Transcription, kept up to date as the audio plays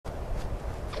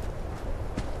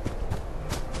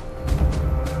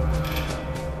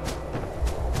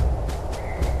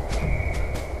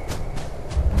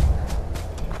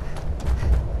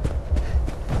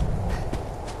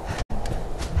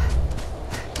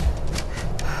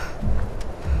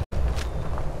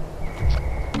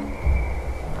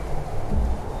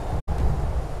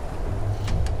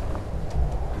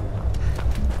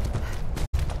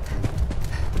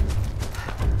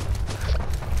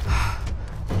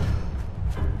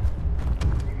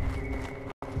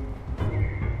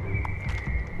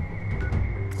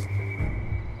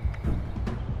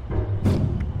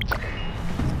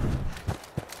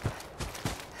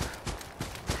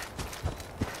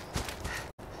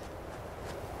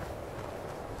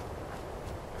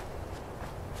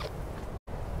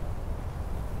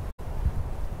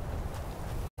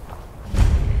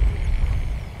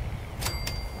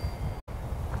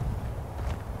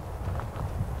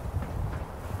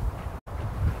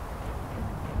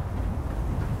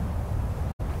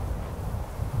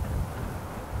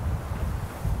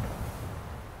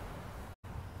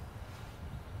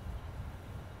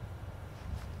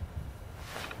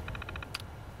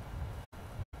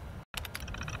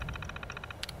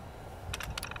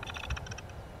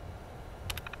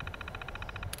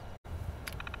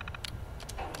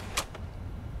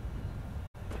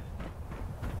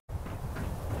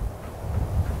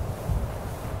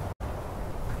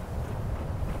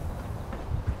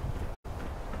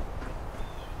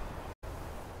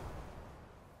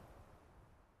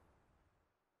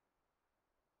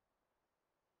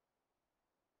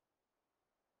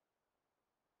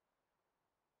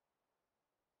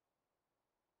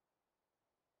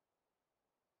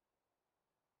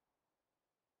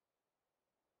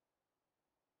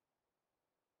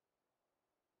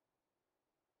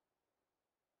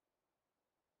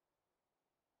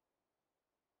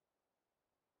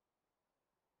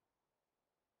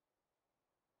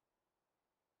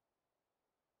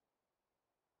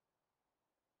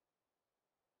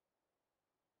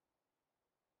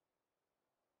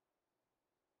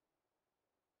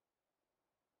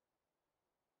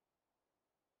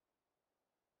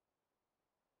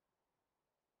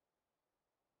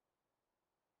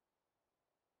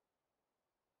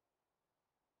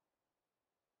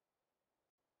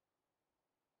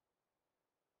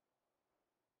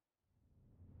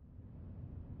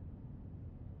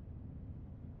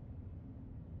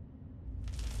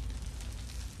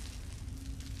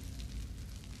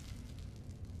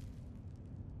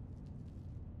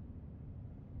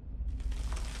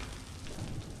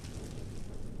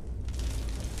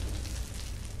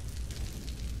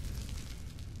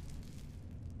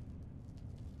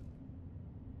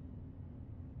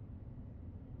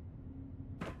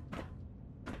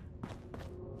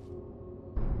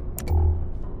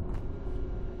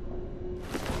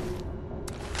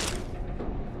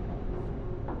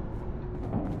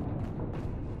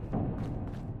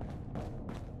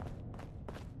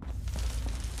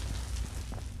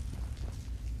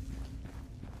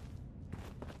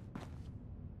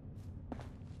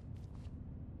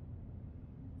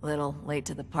Little late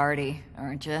to the party,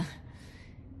 aren't you?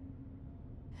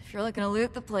 If you're looking to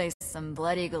loot the place, some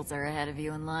Blood Eagles are ahead of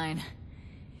you in line.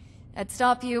 I'd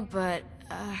stop you, but,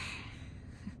 I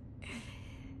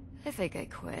think I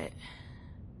quit.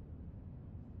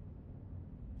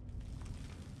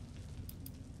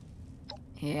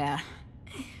 Yeah.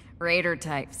 Raider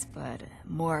types, but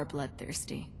more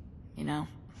bloodthirsty, you know?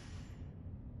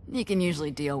 You can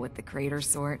usually deal with the crater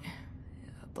sort.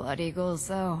 Blood Eagles,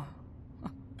 though,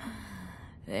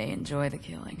 they enjoy the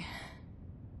killing.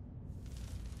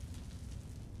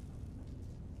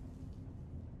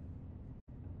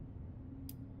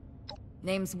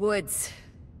 Name's Woods.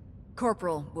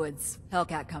 Corporal Woods,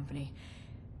 Hellcat Company.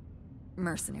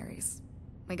 Mercenaries.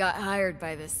 We got hired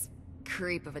by this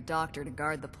creep of a doctor to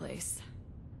guard the place.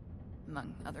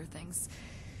 Among other things.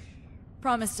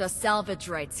 Promised us salvage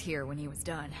rights here when he was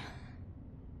done.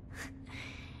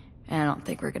 I don't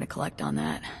think we're gonna collect on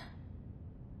that.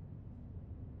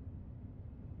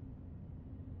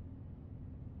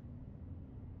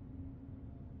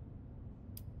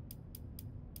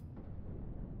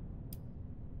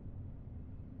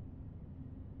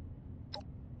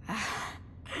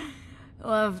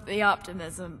 Love the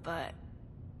optimism, but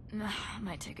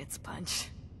my ticket's punch.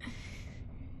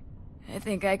 I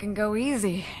think I can go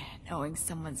easy, knowing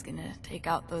someone's gonna take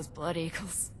out those Blood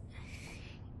Eagles.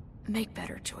 Make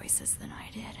better choices than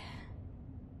I did.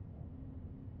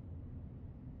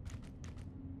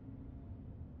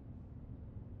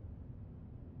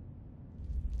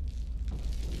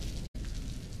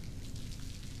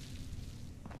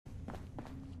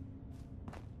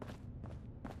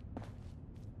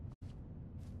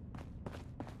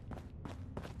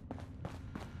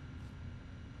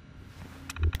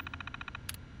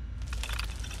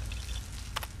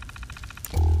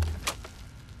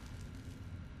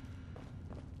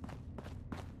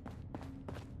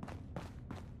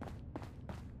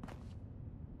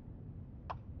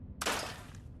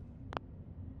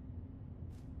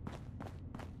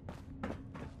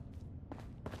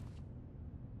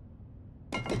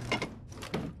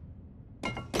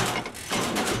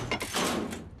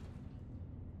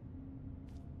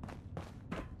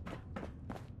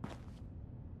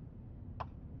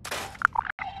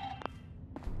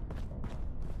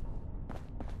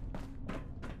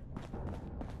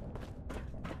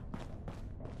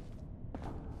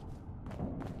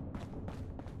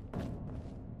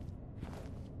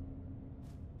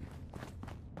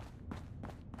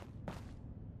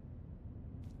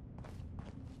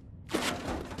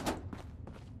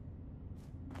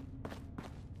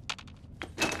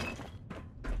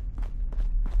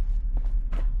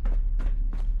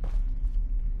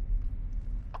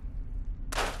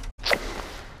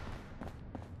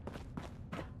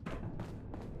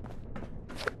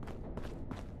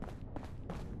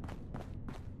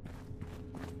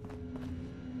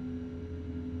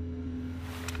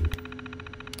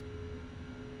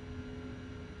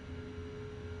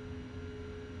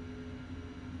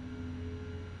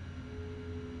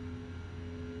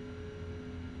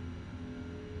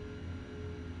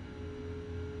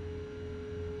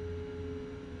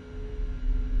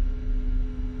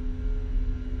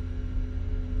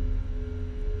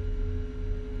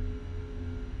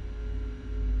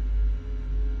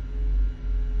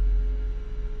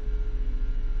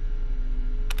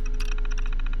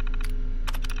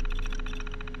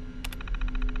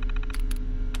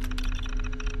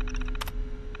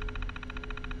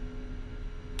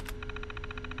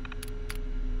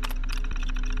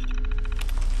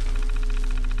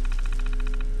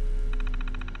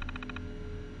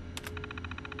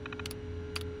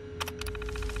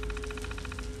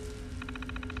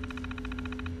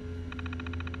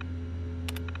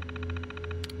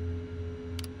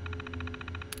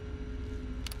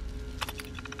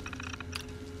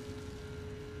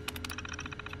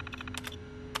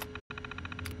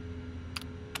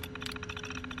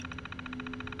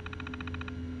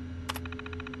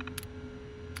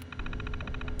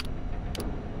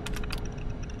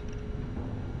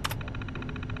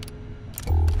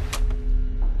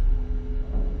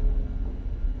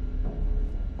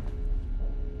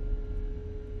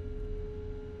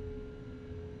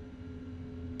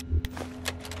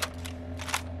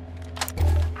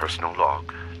 Personal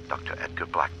log, Dr. Edgar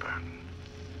Blackburn.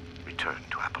 Returned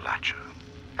to Appalachia.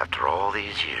 After all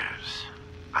these years,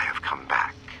 I have come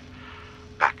back.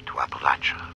 Back to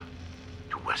Appalachia.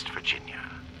 To West Virginia.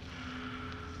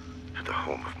 To the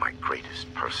home of my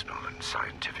greatest personal and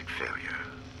scientific failure.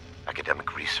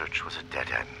 Academic research was a dead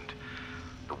end.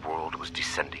 The world was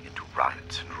descending into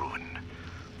riots and ruin.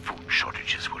 Food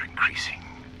shortages were increasing.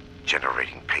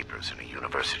 Generating papers in a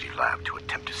university lab to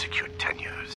attempt to secure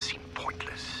tenure seemed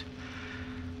pointless.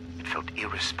 It felt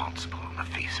irresponsible in the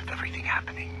face of everything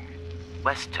happening.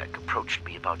 Westtech approached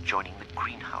me about joining the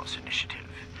Greenhouse Initiative,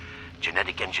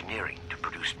 genetic engineering to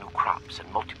produce new crops and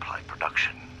multiply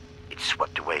production. It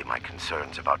swept away my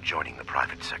concerns about joining the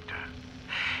private sector.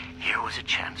 Here was a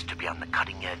chance to be on the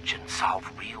cutting edge and solve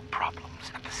real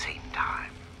problems at the same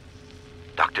time.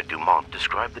 Dr. Dumont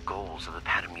described the goals of the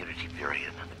Panimmunity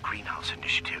Virion and the Greenhouse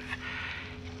Initiative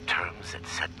in terms that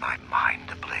set my mind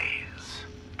ablaze.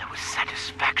 There was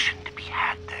satisfaction to be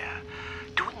had there,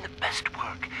 doing the best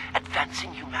work,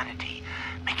 advancing humanity,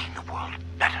 making the world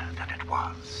better than it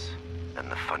was. Then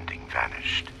the funding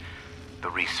vanished. The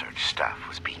research staff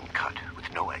was being cut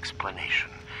with no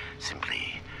explanation,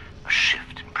 simply a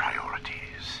shift in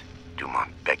priorities.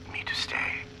 Dumont begged me to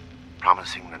stay,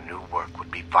 promising the new work would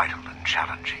be vital and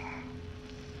challenging.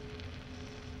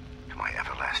 To my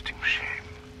everlasting shame,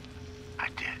 I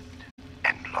did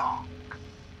end long.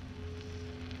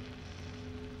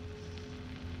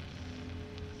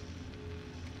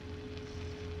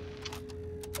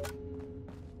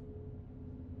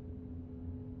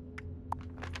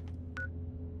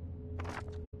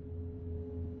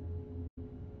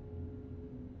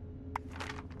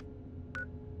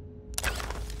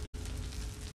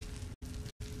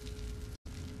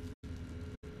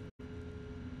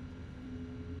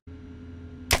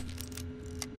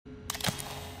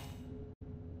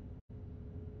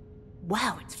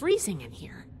 Wow, it's freezing in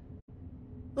here.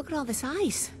 Look at all this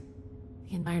ice.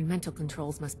 The environmental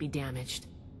controls must be damaged.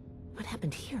 What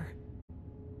happened here?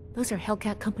 Those are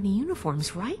Hellcat Company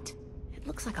uniforms, right? It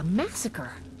looks like a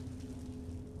massacre.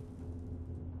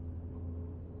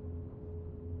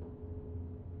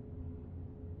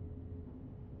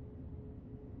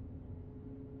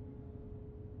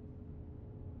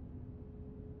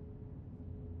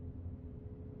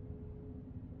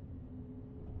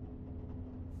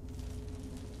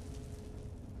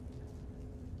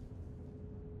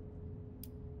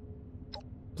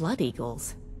 Blood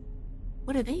Eagles?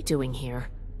 What are they doing here?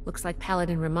 Looks like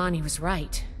Paladin Romani was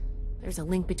right. There's a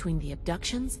link between the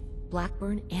abductions,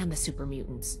 Blackburn, and the super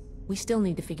mutants. We still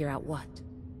need to figure out what.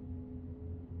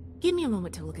 Give me a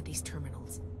moment to look at these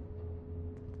terminals.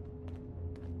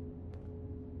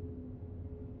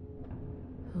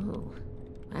 Oh,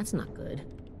 that's not good.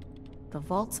 The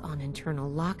vault's on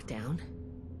internal lockdown.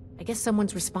 I guess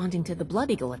someone's responding to the Blood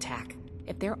Eagle attack.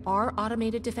 If there are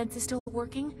automated defenses still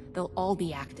working, they'll all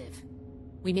be active.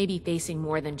 We may be facing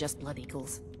more than just Blood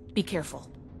Eagles. Be careful.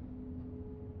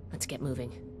 Let's get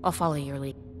moving. I'll follow your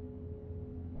lead.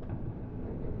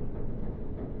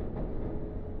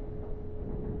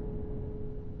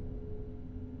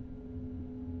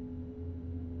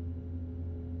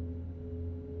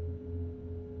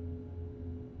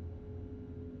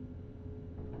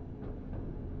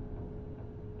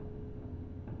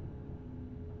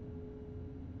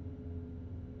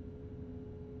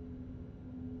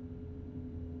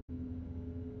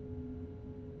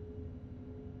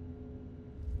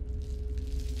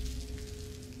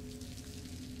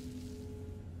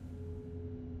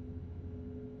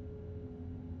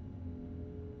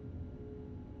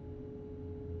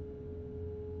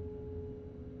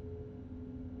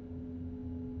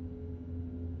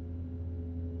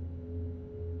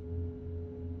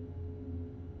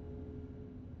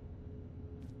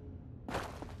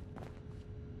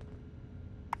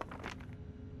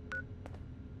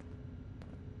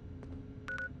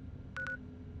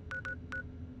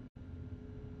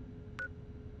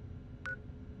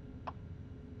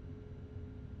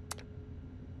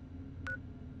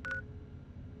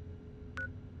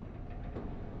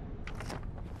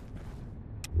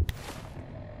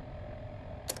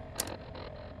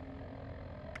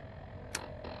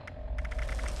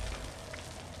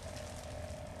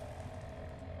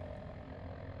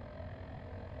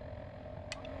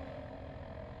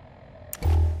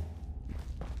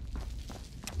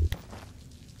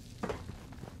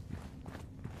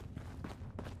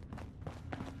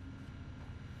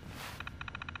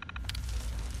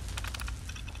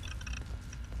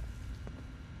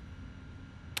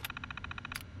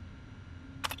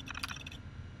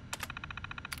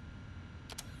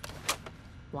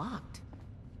 Locked.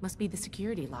 Must be the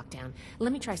security lockdown.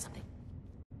 Let me try something.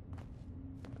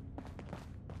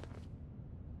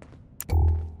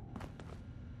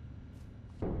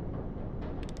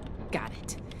 Got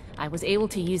it. I was able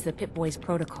to use the Pip-Boy's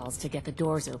protocols to get the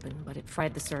doors open, but it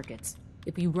fried the circuits.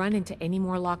 If we run into any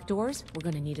more locked doors,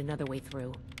 we're gonna need another way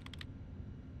through.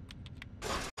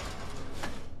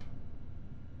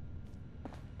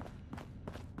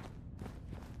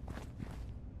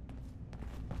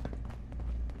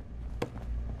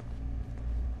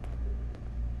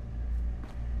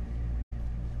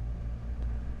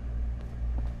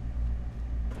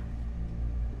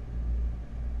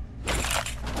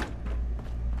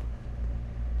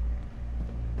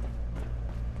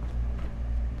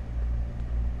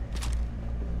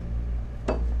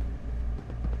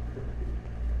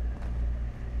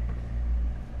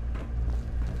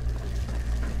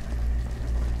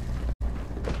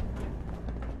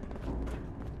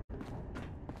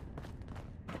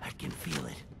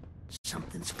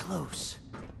 Something's close.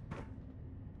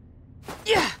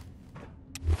 Yeah!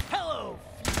 Hello,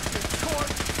 future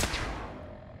corpse!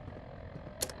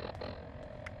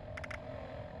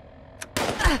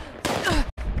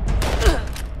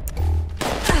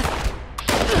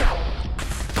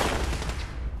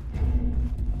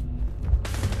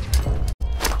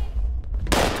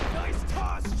 Nice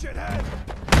toss, shithead!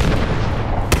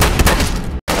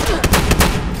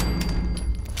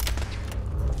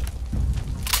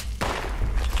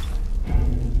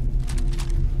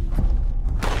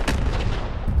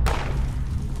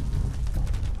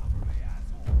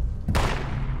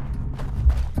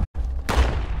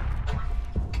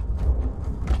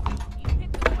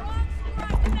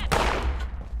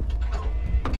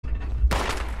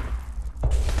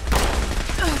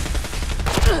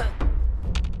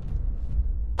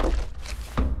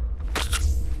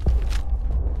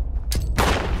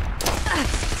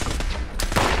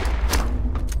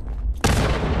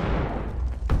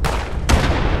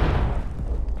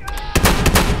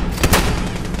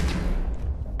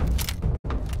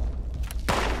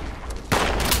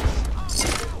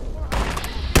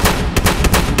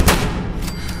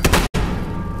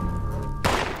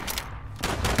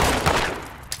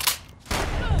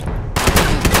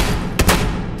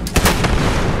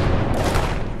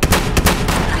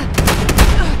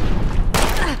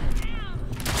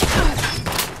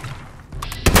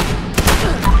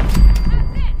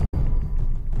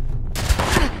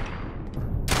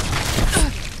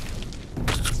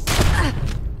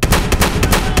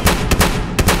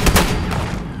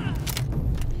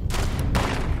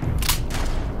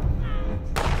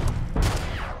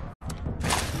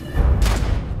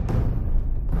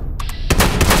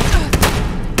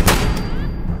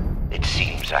 It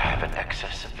seems I have an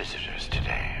excess of visitors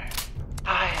today.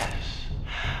 Ah, yes.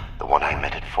 The one I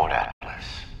met at Fort Atlas.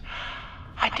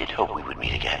 I did hope we would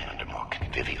meet again under more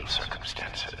convivial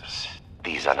circumstances.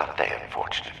 These are not they,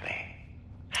 unfortunately.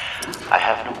 I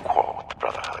have no quarrel with the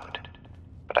Brotherhood,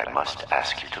 but I must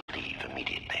ask you to leave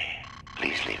immediately.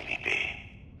 Please leave me be.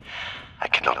 I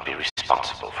cannot be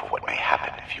responsible for what may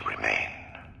happen if you remain.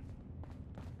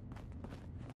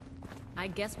 I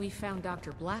guess we found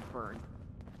Dr. Blackburn.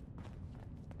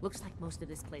 Looks like most of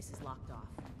this place is locked off.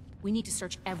 We need to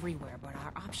search everywhere, but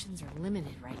our options are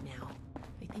limited right now.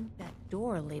 I think that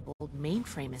door labeled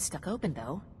mainframe is stuck open,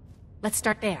 though. Let's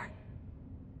start there.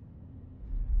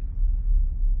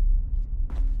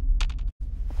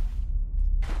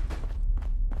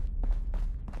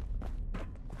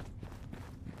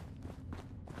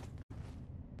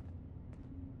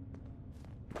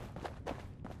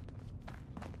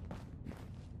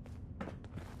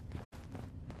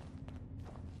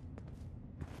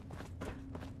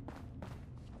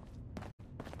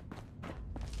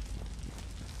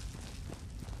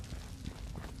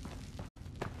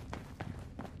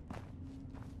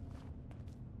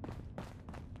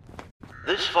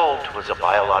 This vault was a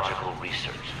biological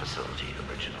research facility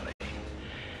originally.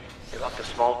 They locked a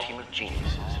small team of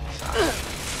geniuses inside.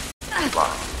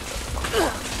 Blind.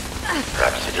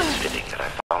 Perhaps it is fitting that I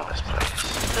found this place.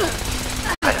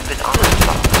 I have been honest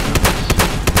about this,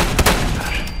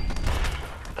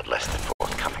 but less than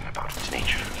forthcoming about its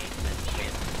nature.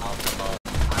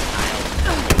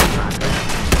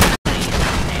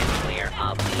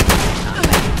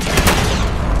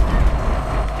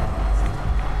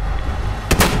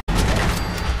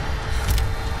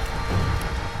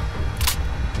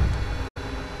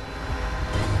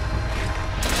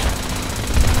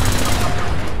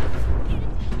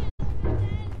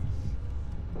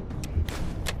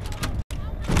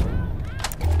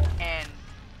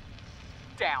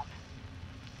 Down.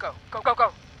 Go, go, go,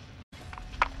 go!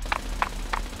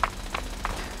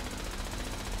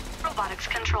 Robotics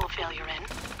control failure in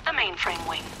the mainframe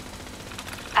wing.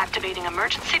 Activating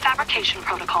emergency fabrication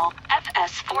protocol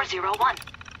FS-401.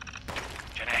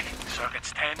 Genetic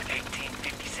circuits 10,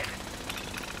 1857.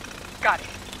 Got it.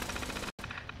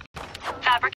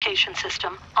 Fabrication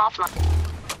system offline.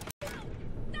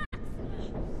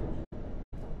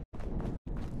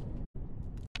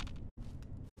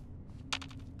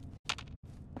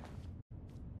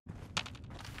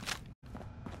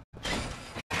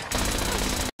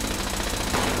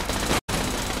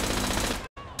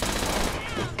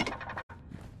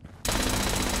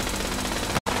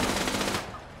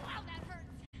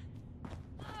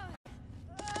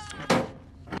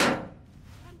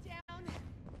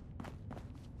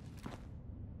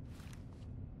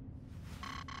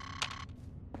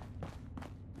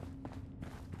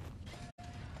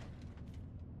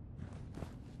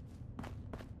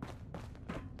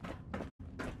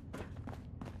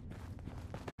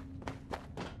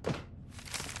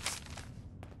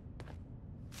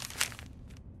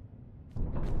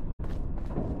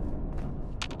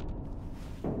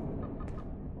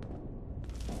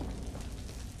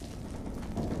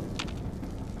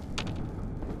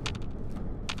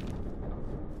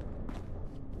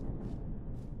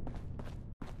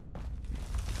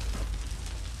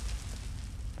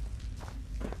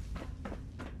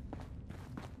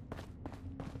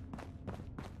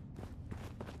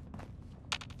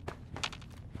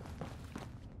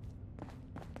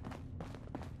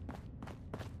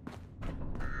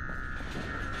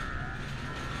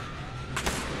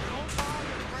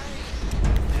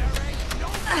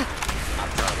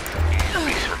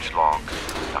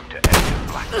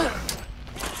 Blackburn,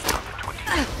 on the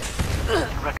 20th.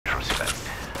 In retrospect,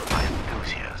 my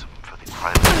enthusiasm for the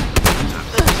crime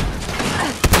services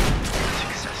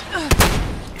success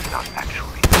is not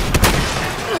actually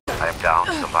this. I am down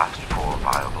to the last 4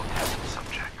 viable test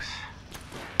subjects.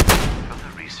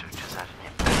 Further research is at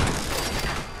an impasse,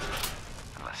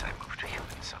 unless I move to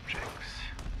human subjects.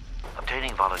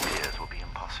 Obtaining volunteers will be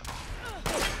impossible.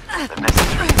 The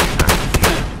necessary experiment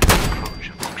to approach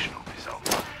a functional result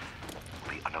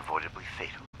will be unavoidably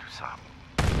fatal to some.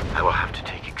 I will have to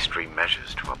take extreme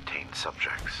measures to obtain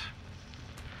subjects.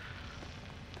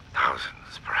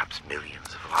 Thousands, perhaps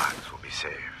millions of lives will be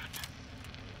saved.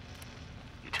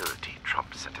 Utility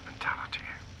trumps sentimentality.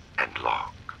 End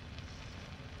log.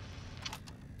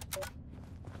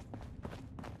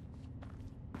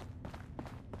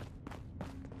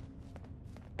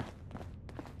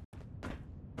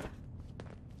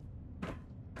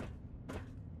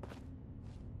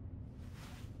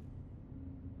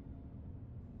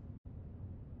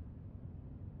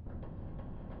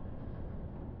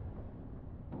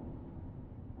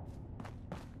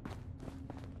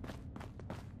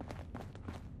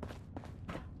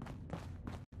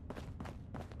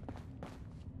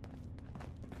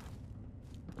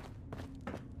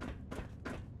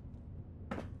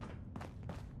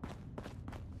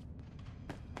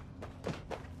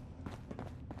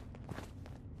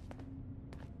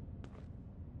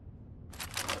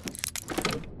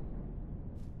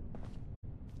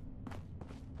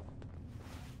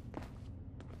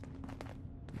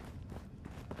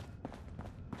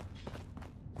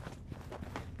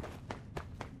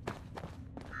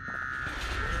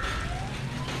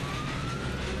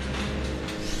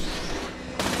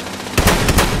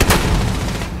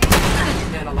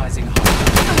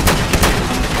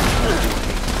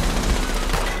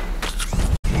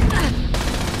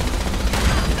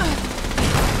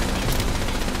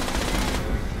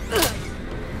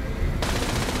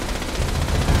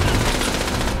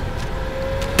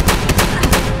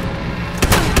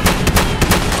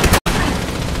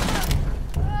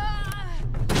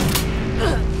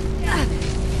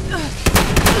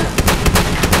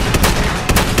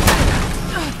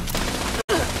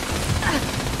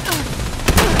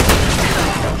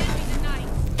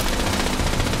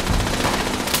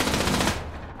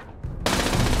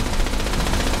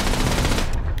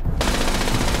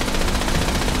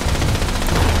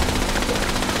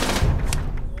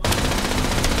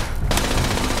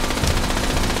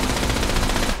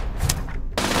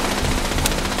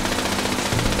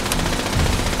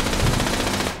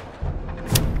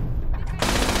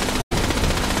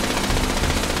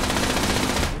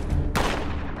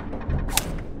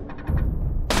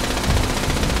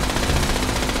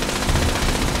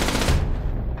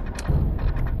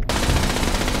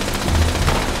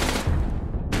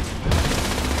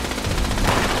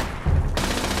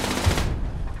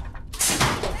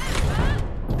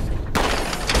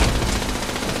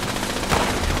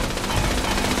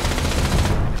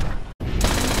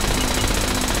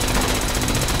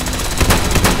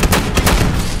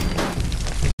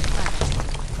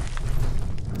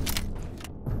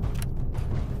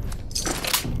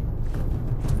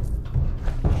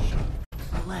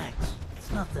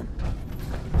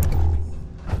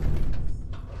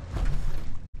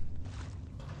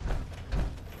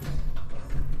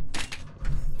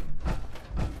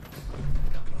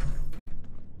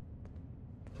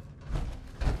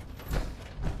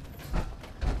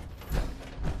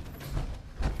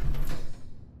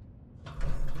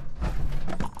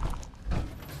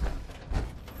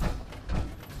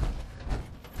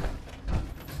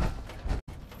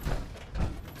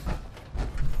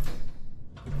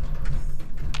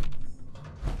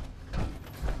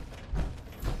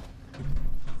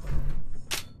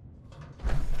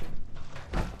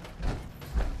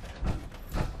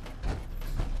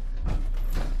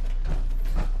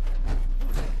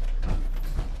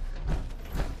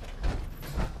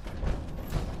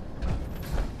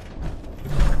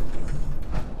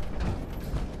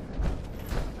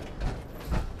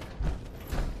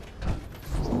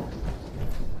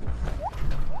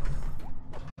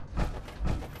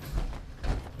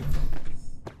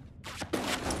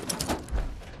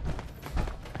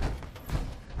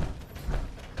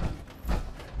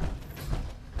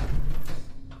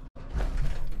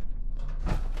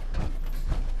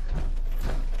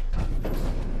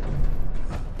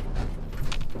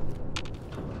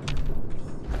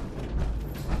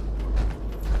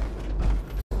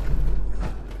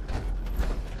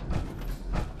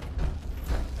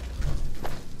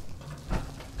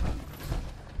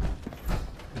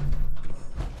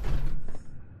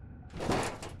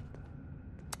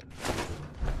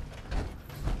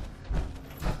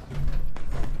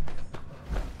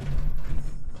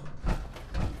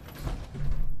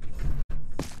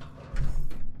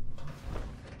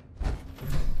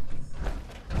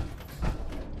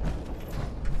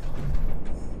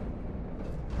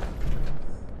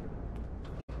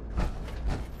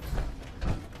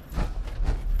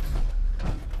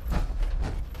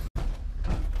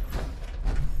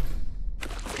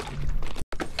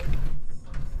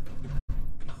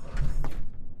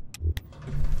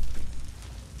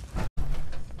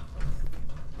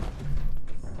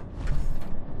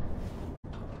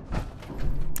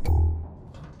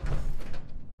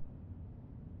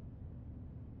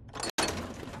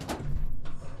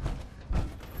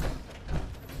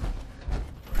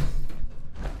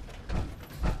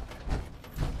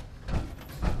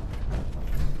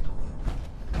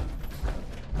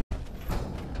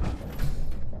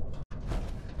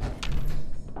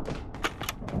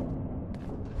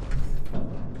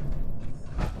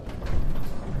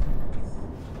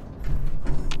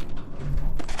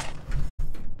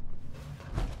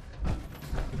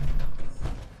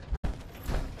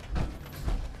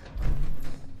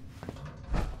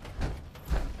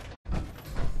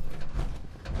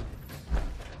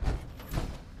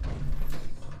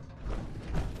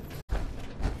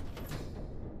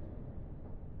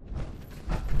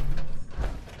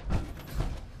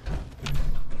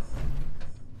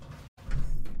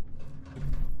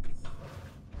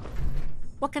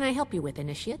 What can I help you with,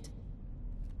 Initiate?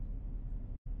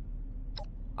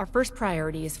 Our first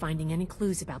priority is finding any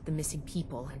clues about the missing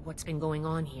people and what's been going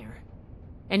on here.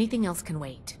 Anything else can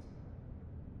wait.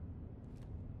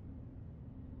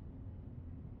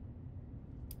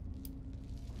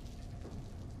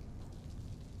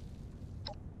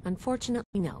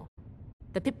 Unfortunately, no.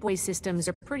 The Pip-Boy systems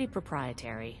are pretty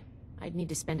proprietary. I'd need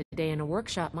to spend a day in a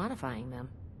workshop modifying them.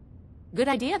 Good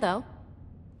idea, though.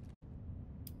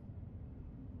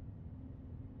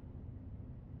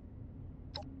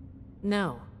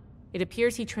 No. It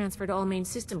appears he transferred all main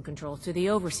system controls to the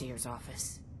Overseer's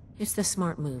office. It's the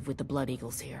smart move with the Blood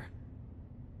Eagles here.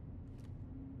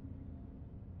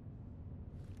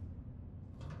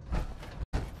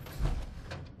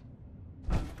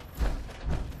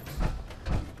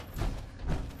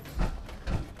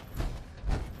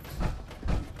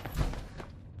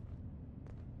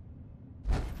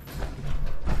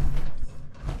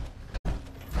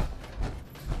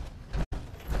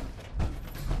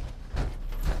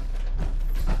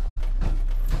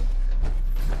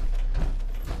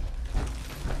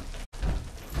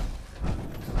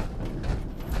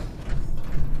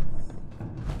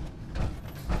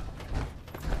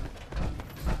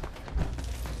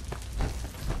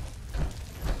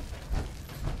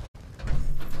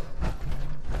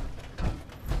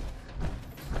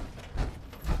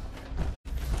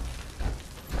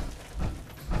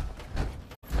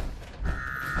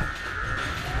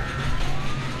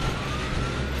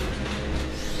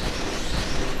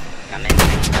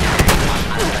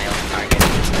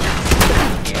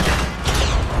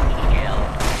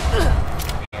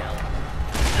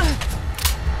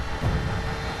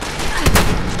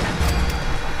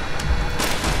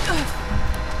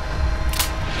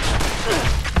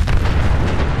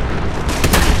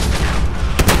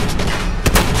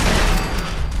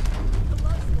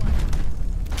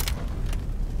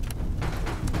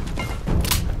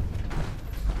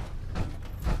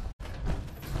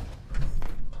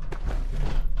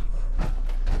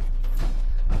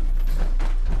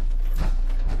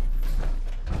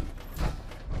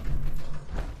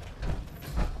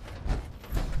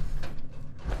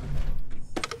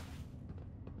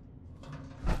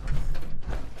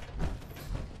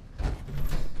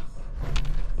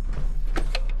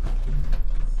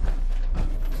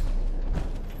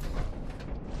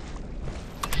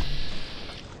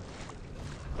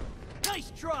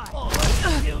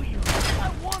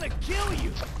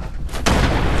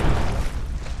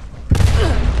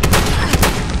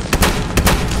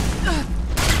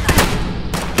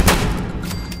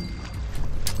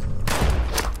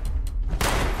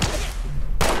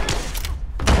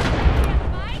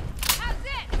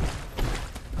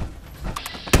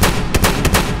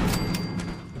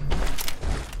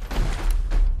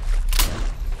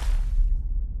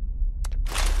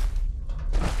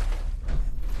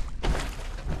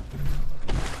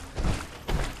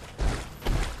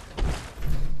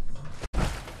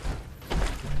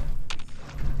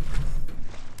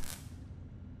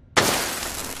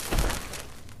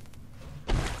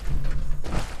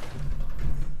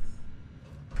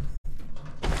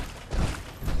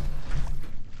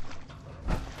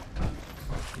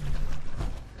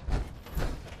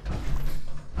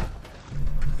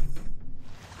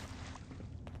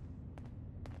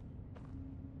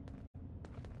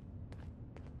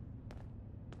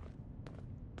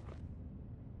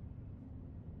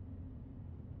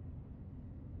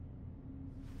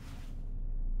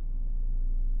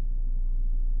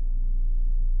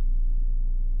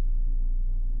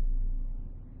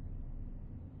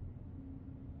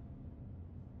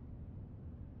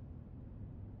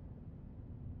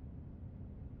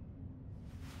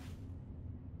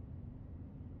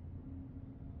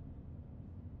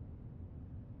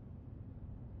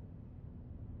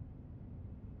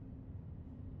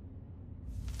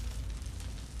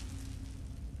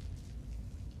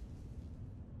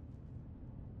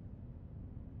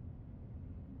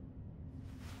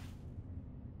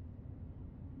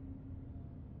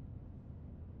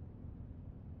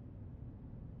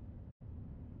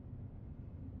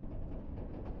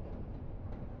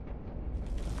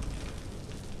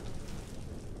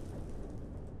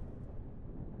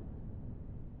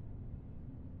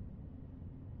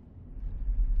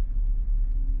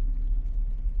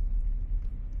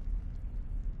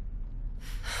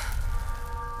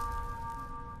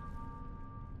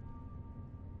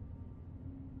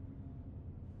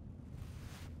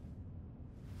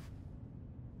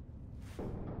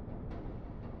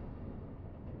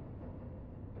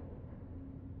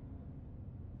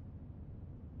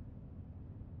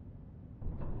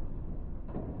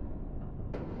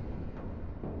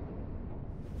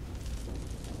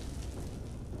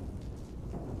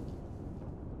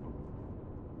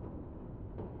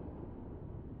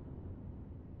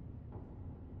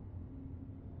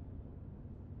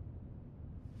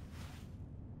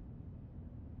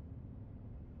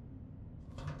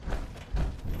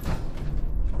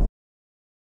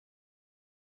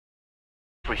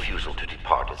 refusal to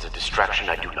depart is a distraction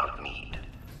I do not need.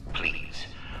 Please,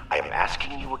 I am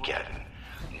asking you again,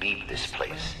 leave this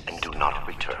place and do not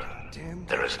return.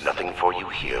 There is nothing for you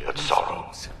here but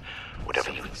sorrow.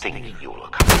 Whatever you think you will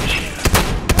accomplish here,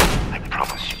 I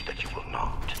promise you that you will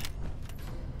not.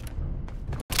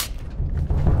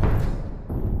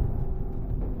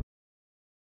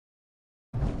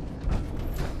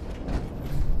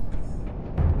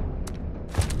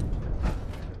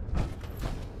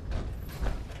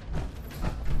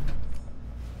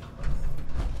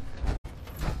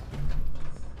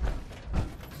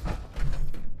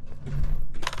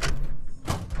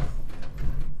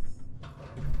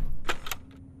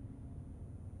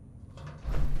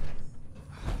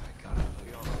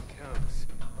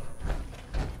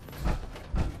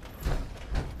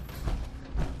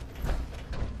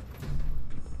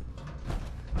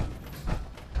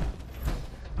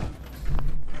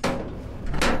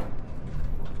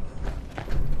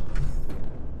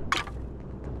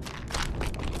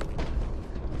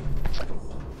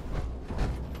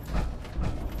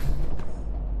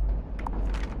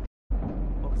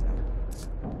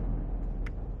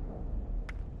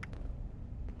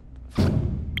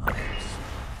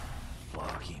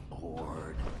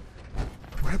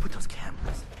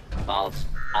 False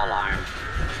alarm.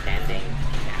 Standing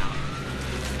down.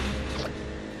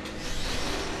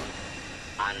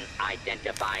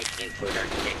 Unidentified intruder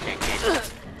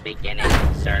detected. Beginning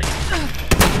search.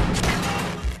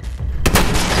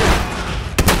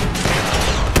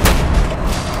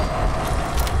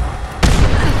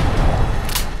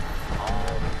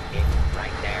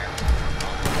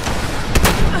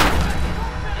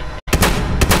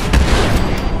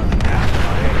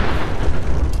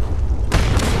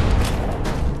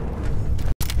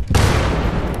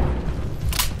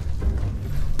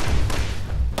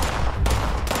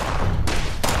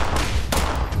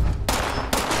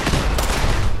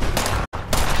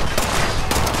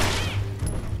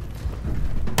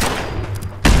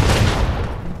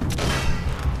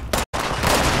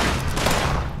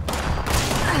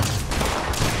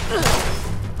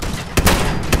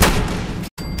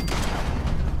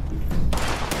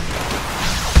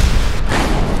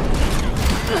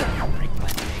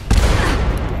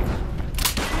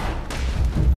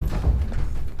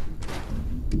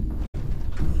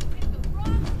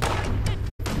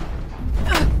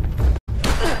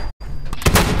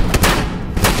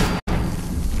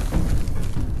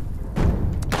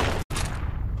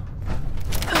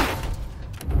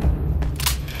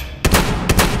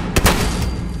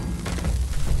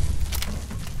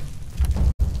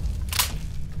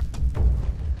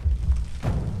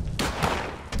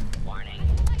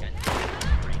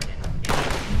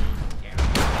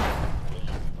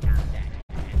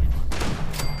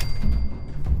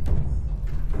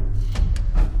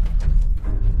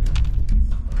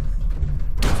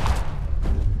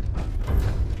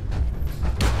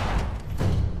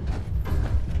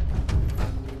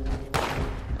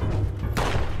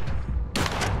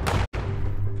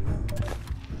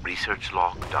 Research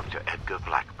log, Dr. Edgar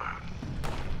Blackburn,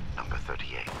 number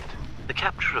 38. The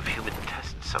capture of human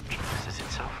test subjects is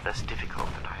itself less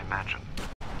difficult than I imagined.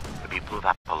 The people of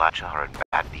Appalachia are in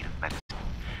bad need of medicine,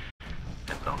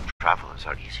 and lone travelers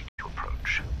are easy to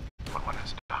approach when one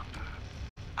is a doctor.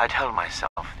 I tell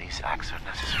myself these acts are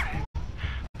necessary,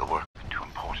 the work too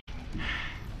important,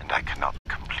 and I cannot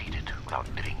complete it without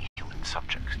living human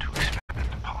subjects to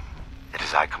experiment upon. It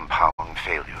is I compound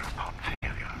failure upon failure.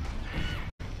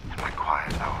 In my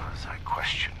quiet hours, I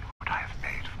question what I have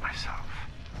made of myself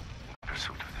in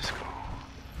pursuit of this goal.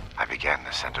 I began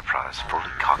this enterprise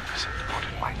fully cognizant of what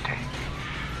it might take.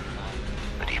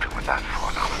 But even with that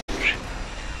foreknowledge,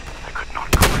 I could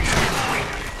not comprehend the weight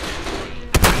of it.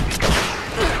 I became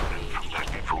different from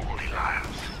that fool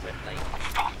Elias, a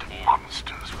fond of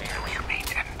monsters with no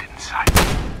humane end in sight.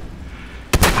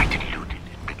 Am I deluded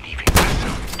in believing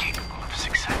myself capable of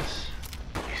success?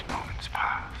 These moments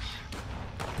pass.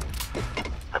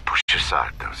 I push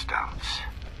aside those doubts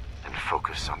and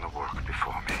focus on the work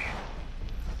before me.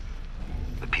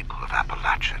 The people of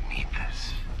Appalachia need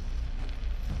this.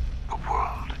 The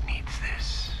world needs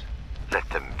this. Let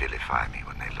them vilify me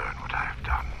when they learn what I have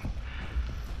done.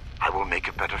 I will make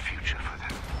a better future for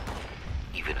them,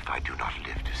 even if I do not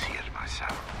live to see it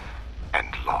myself. And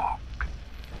log.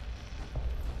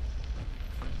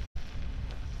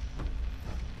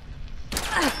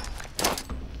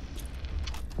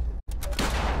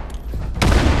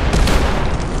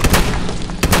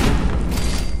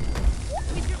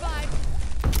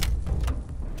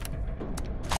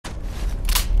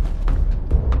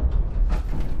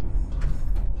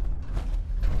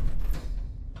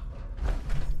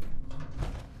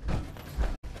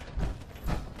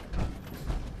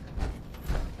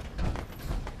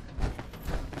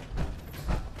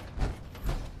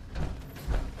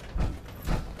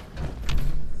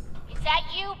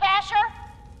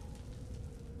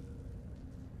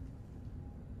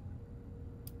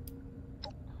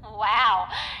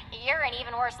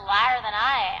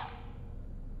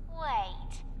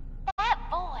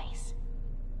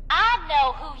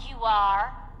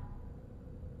 are.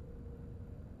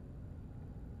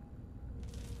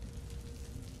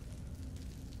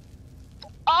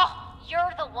 Oh,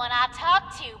 you're the one I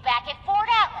talked to back at Fort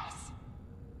Atlas.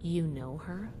 You know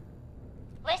her?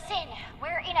 Listen,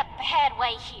 we're in a bad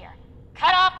way here.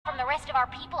 Cut off from the rest of our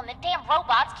people and the damn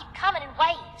robots keep coming in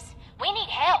waves. We need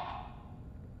help.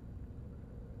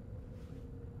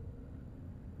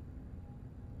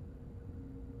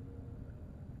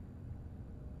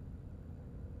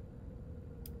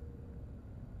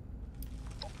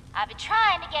 I've been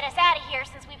trying to get us out of here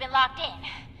since we've been locked in.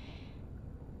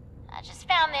 I just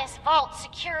found this vault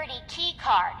security key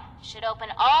card. Should open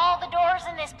all the doors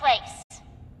in this place.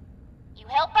 You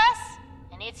help us,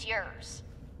 and it's yours.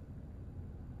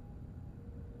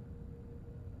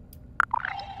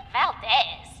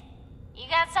 Valdez, you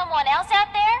got someone else out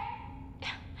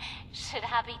there? Should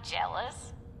I be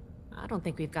jealous? I don't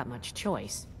think we've got much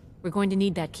choice. We're going to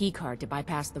need that key card to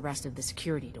bypass the rest of the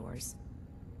security doors.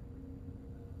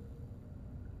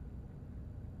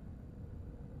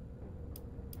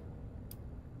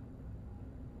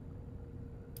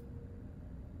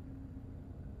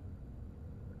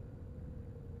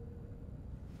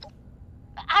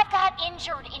 I've got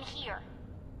injured in here.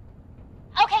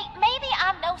 Okay, maybe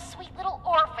I'm no sweet little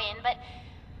orphan, but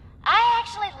I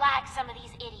actually like some of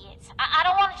these idiots. I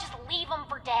don't want to just leave them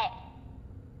for dead.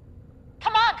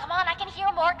 Come on, I can hear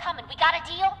more coming. We got a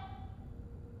deal?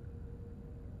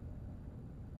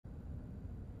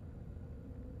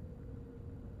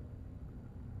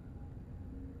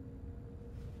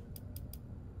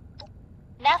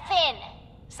 Nothing.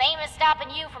 Same as stopping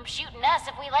you from shooting us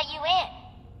if we let you in.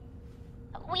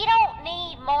 We don't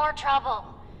need more trouble.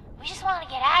 We just want to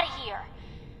get out of here.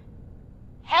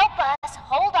 Help us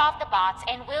hold off the bots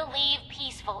and we'll leave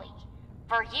peacefully.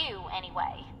 For you,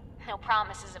 anyway. No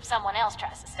promises if someone else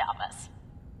tries to stop us.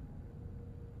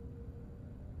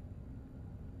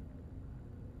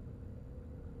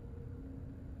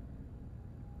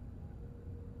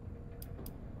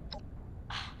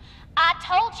 I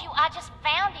told you I just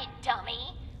found it,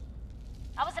 dummy.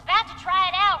 I was about to try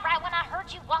it out right when I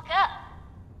heard you walk up.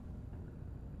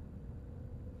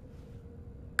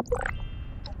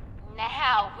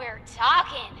 Now we're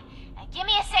talking. Give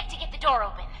me a sec to get the door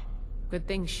open. Good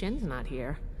thing Shin's not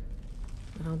here.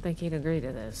 I don't think he'd agree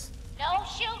to this. No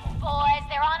shooting, boys.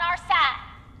 They're on our side.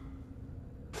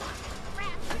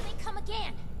 Crap, here they come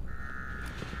again.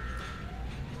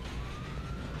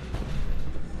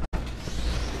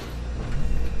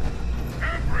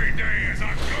 Every day is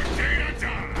a good day to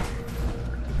die!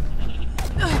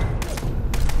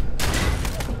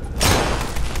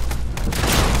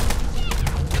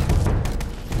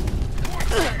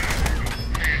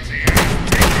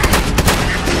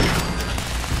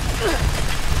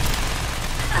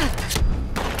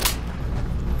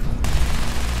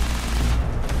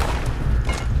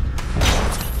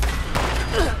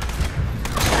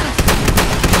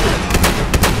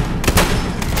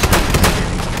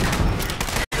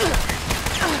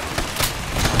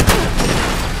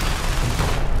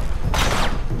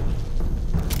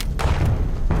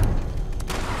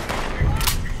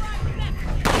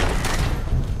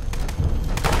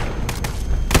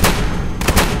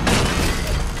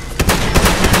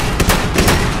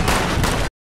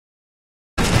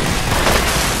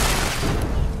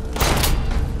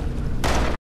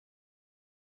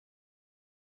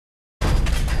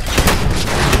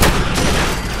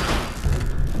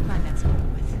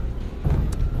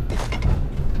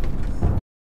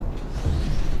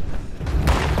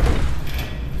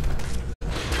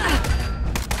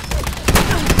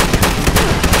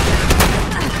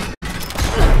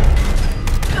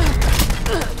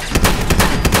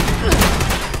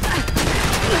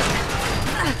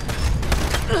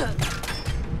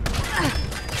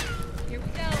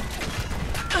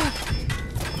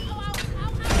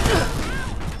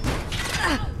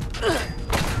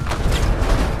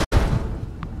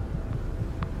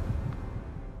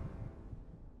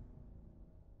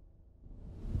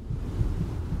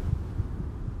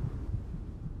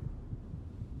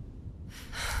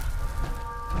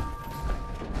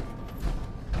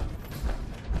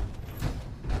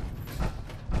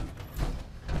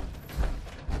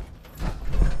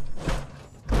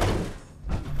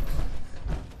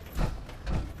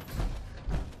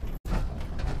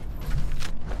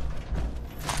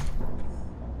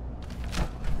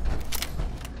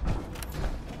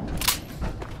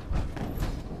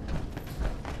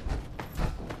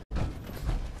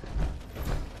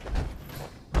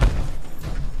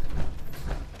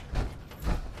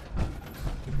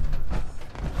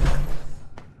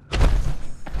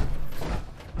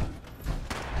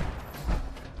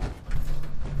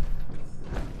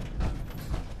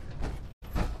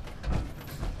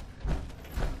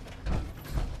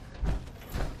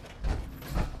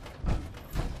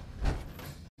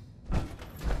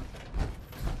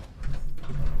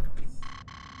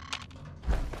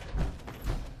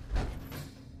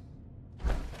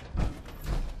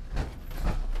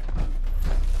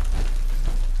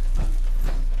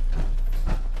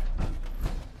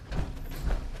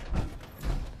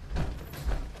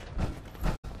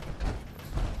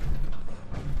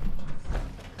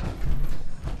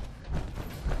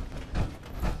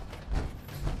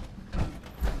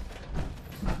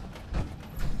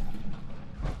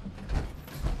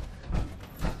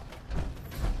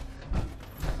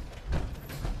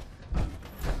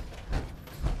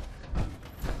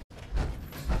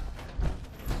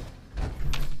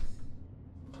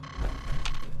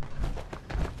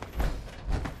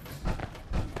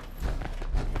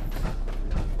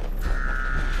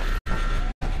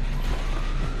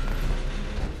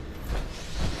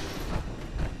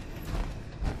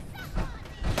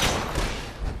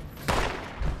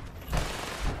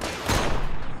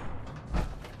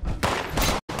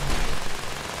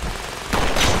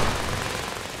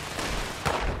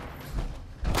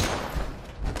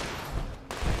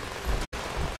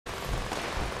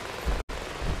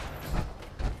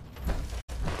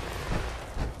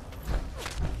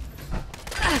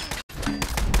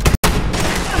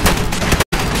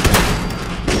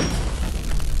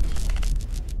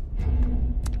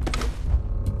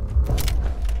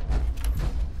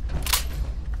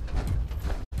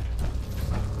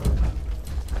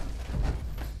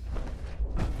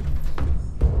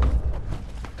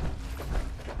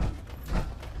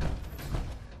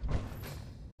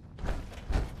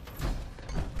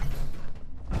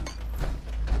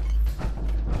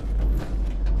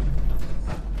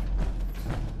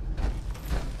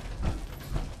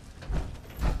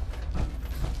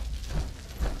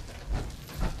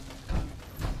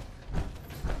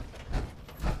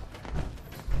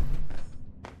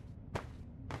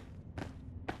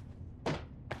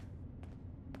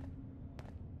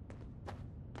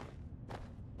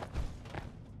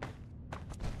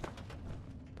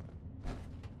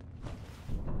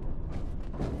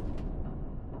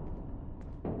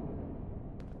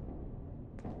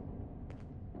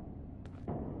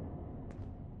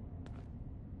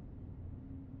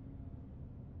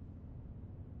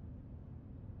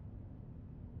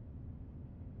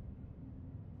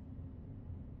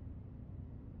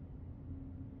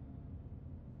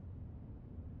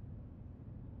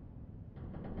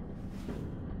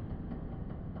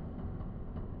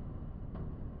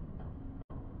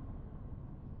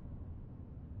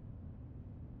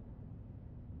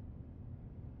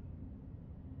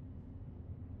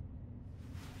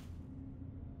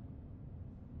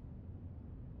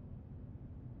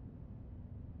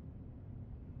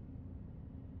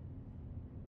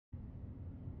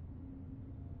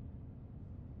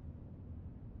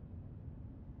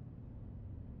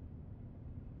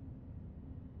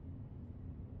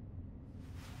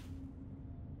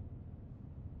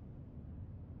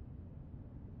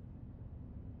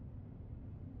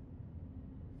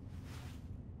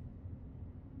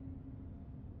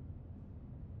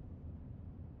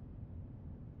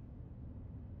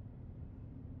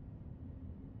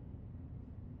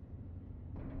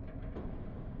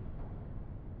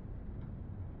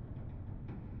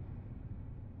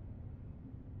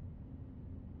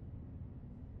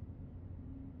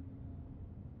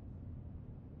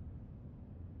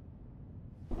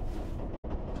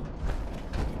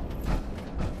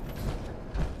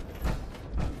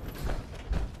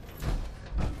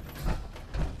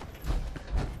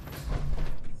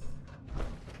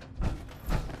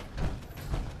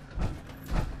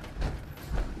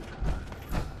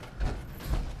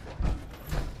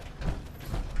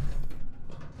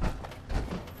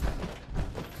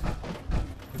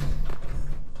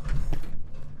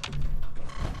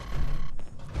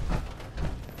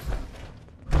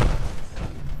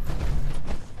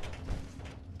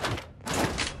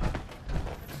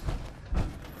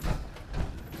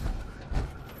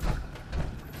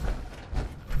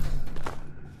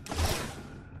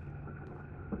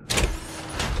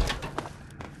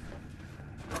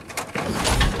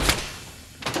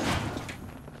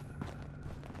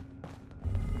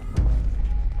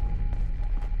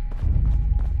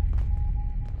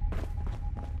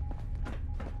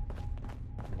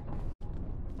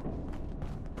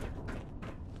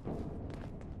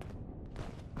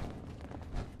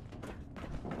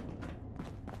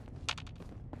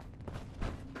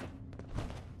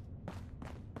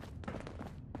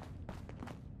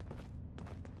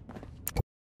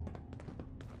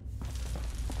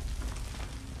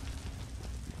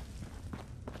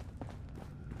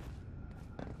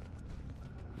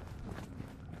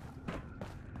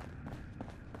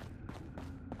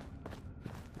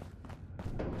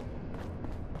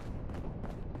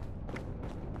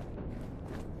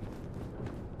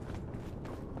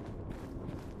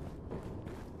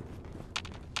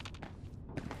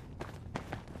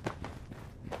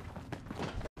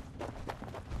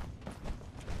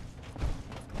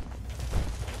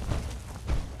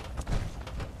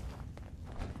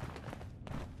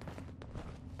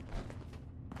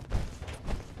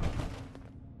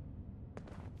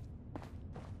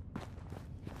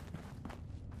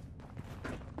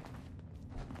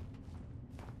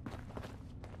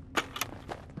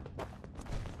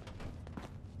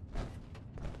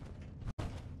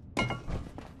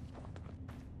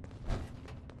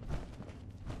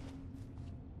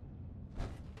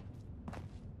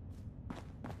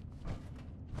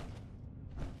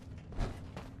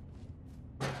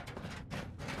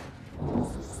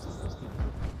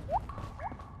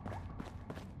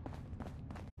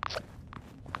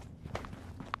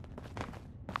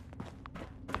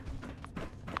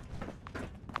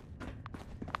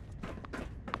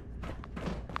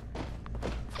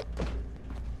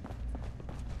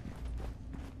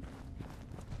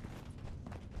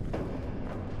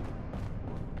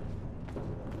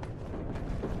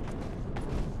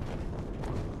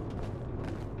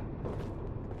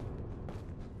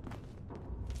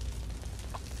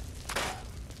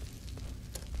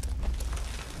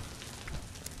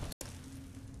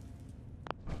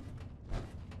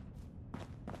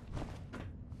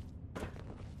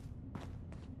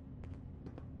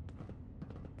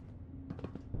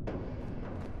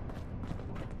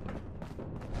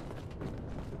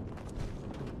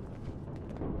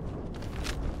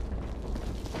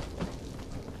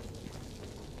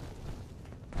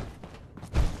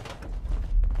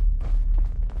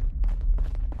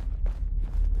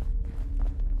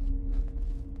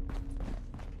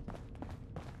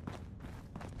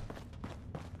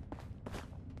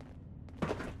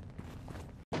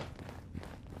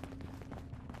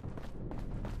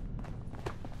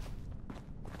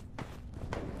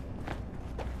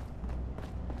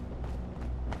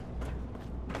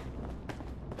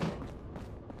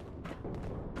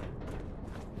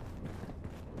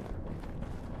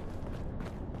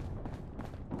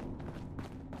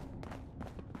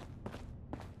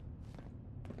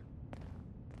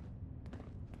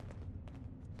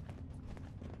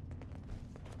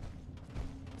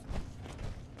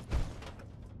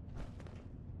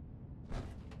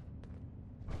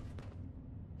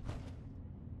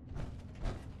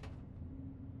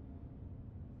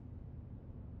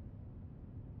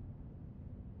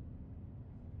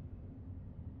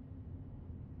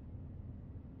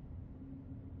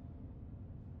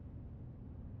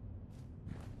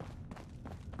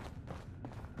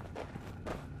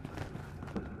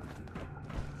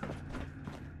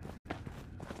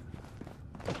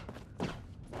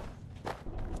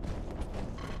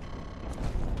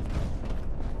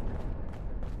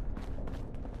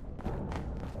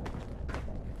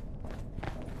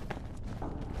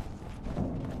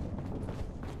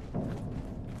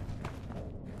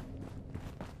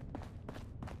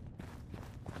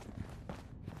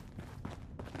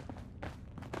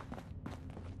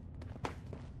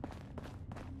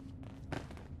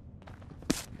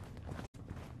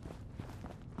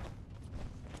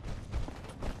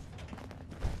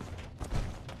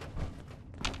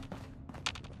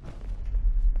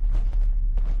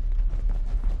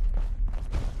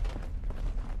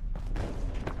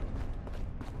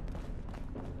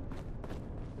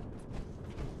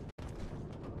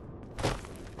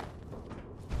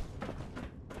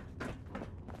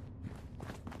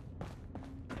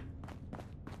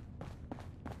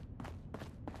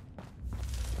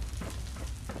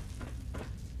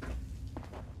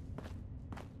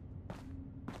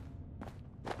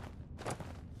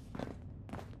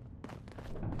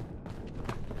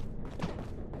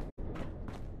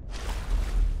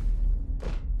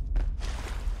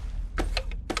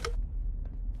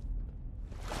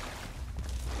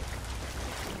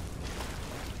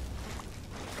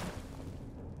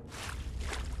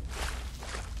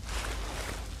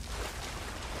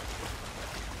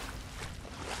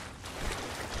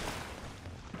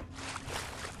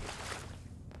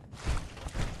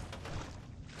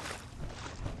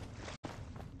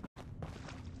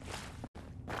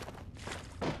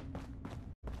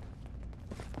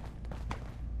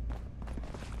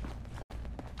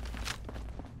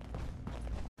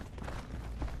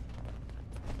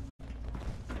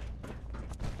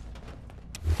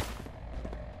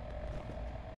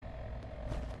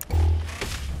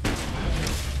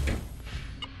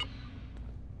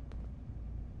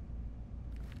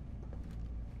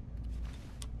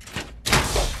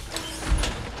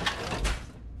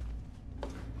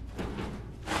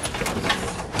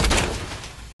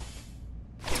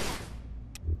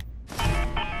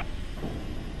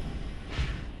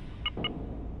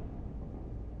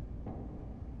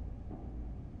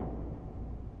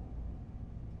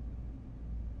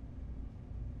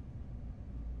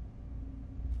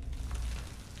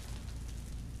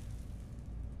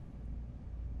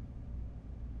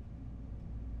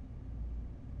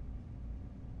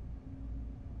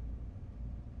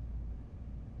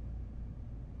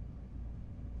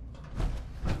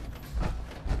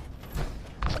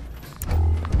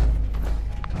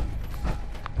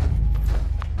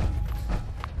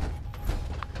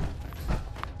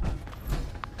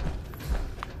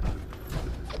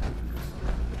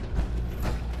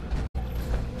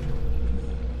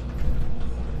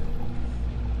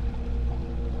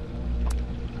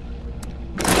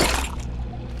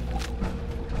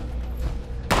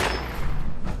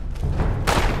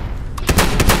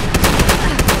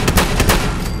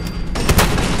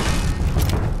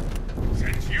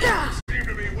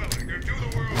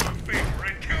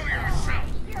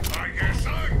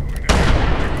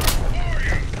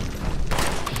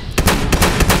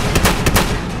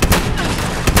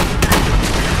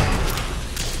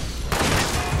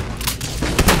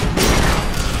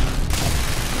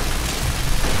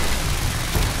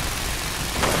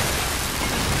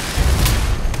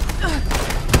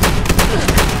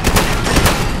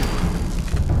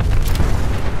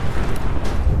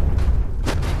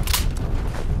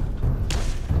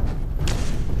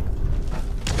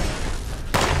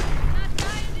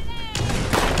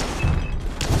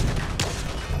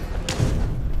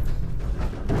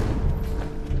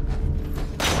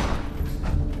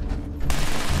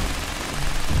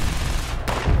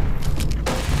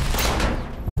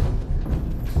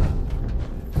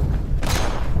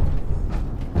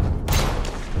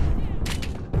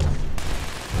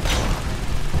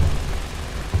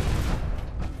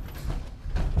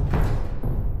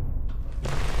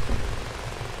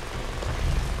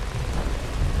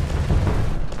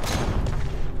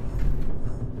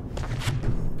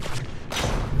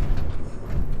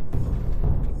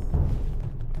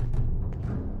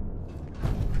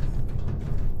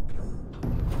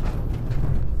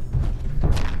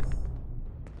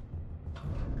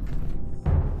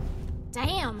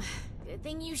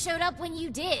 thing you showed up when you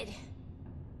did.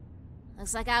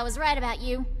 Looks like I was right about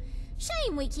you.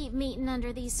 Shame we keep meeting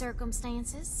under these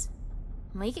circumstances.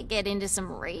 We could get into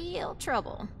some real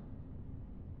trouble.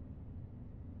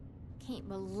 Can't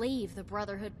believe the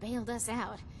Brotherhood bailed us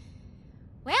out.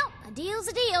 Well, a deal's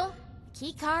a deal.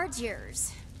 Key card's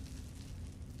yours.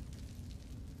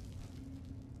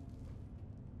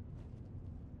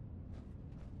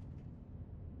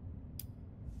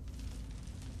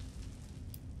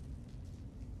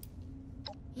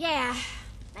 Yeah,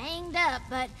 banged up,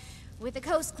 but with the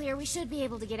coast clear, we should be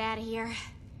able to get out of here.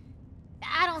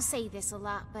 I don't say this a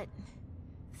lot, but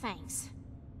thanks.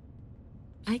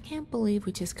 I can't believe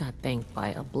we just got thanked by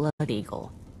a blood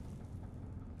eagle.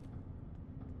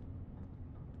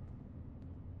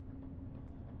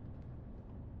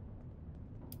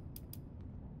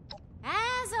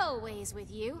 As always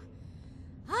with you.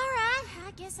 Alright,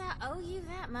 I guess I owe you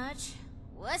that much.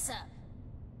 What's up?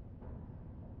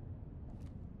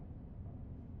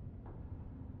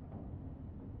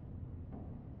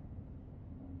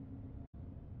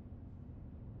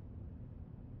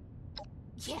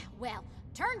 Yeah, well,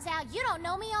 turns out you don't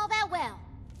know me all that well.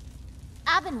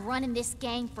 I've been running this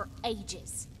gang for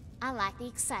ages. I like the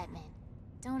excitement.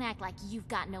 Don't act like you've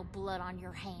got no blood on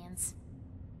your hands.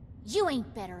 You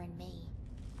ain't better than me.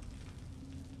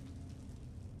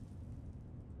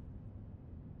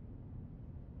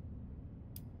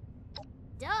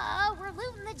 Duh, we're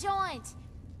looting the joint.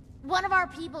 One of our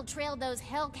people trailed those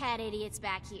Hellcat idiots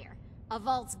back here. A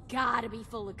vault's gotta be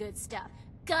full of good stuff.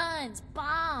 Guns,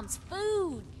 bombs,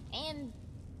 food, and...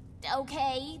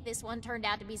 okay, this one turned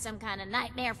out to be some kind of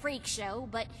nightmare freak show,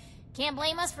 but can't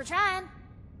blame us for trying.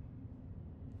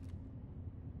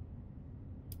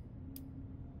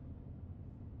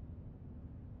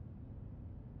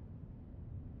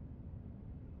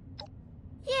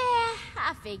 Yeah,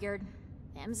 I figured.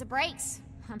 Them's the breaks.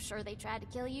 I'm sure they tried to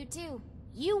kill you too.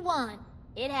 You won.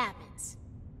 It happens.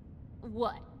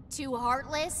 What, too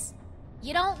heartless?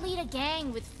 You don't lead a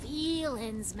gang with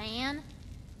feelings, man.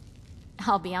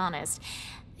 I'll be honest,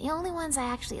 the only ones I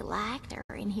actually liked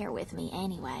are in here with me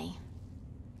anyway.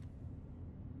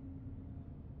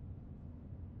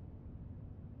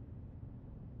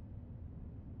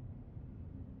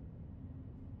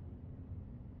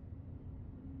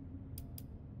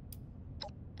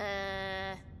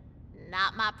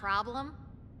 Not my problem?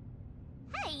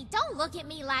 Hey, don't look at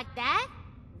me like that.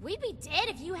 We'd be dead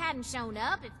if you hadn't shown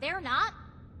up. If they're not,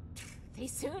 they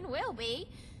soon will be.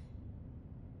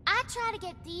 I try to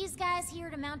get these guys here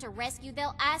to mount a rescue,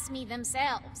 they'll ask me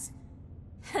themselves.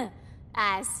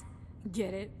 Ass.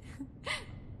 Get it?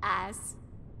 Ass.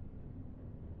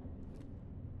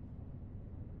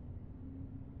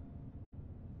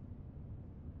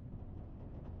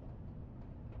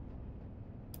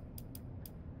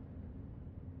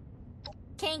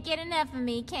 Can't get enough of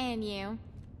me, can you?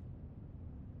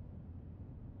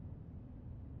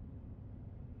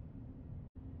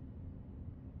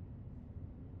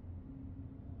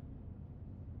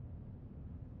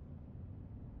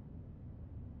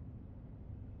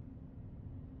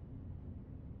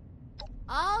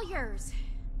 All yours.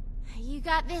 You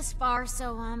got this far,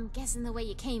 so I'm guessing the way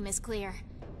you came is clear.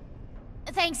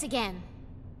 Thanks again.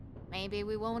 Maybe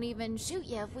we won't even shoot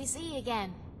you if we see you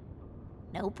again.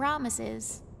 No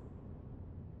promises.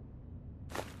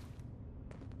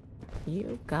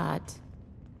 You've got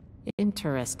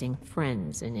interesting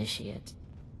friends, Initiate.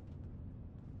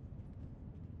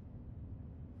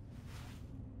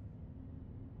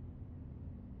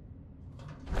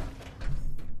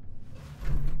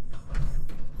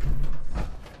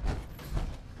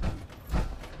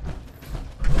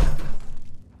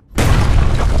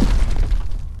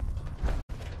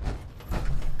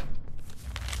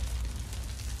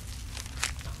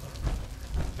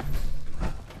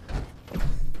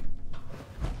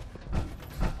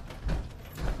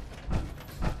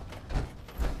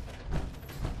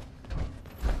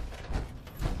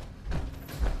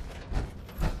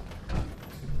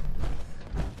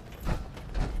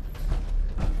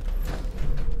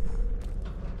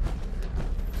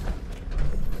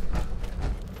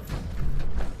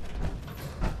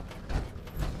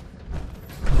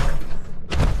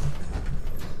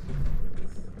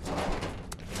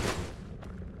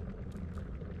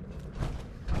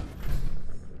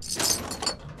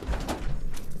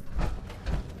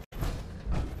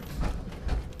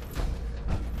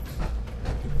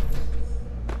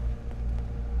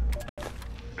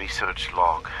 Research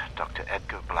log, Dr.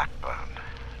 Edgar Blackburn,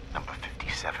 number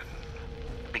 57.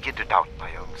 Begin to doubt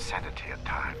my own sanity at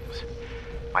times.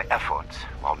 My efforts,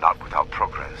 while not without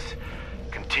progress,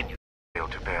 continue to fail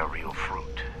to bear real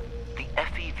fruit. The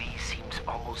FEV seems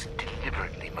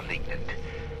malignant,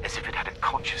 as if it had a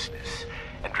consciousness,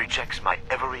 and rejects my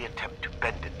every attempt to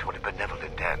bend it toward a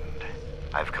benevolent end.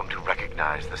 I've come to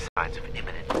recognize the signs of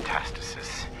imminent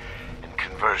metastasis and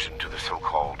conversion to the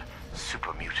so-called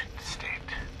supermutant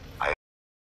state. I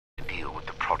have to deal with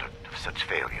the product of such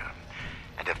failure,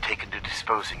 and have taken to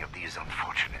disposing of these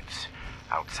unfortunates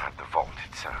outside the vault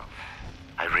itself.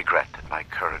 I regret that my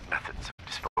current methods of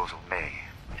disposal may,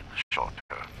 in the short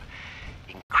term,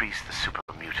 increase the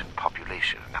supermutant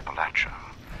population in Appalachia,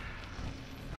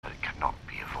 but it cannot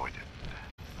be avoided.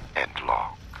 End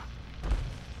log.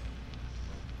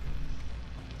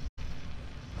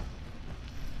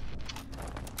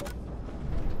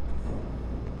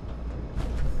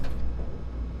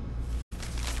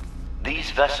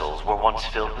 These vessels were once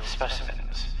filled with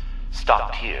specimens,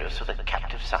 stocked here so that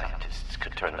captive scientists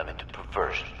could turn them into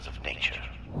perversions of nature.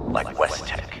 Like West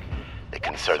Tech, they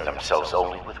concerned themselves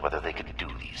only with whether they could do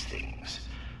these things,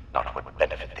 not what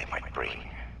benefit they might bring.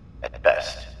 At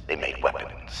best, they made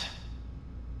weapons.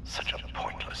 Such a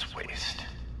pointless waste.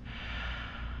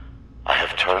 I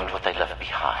have turned what they left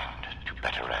behind to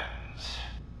better ends.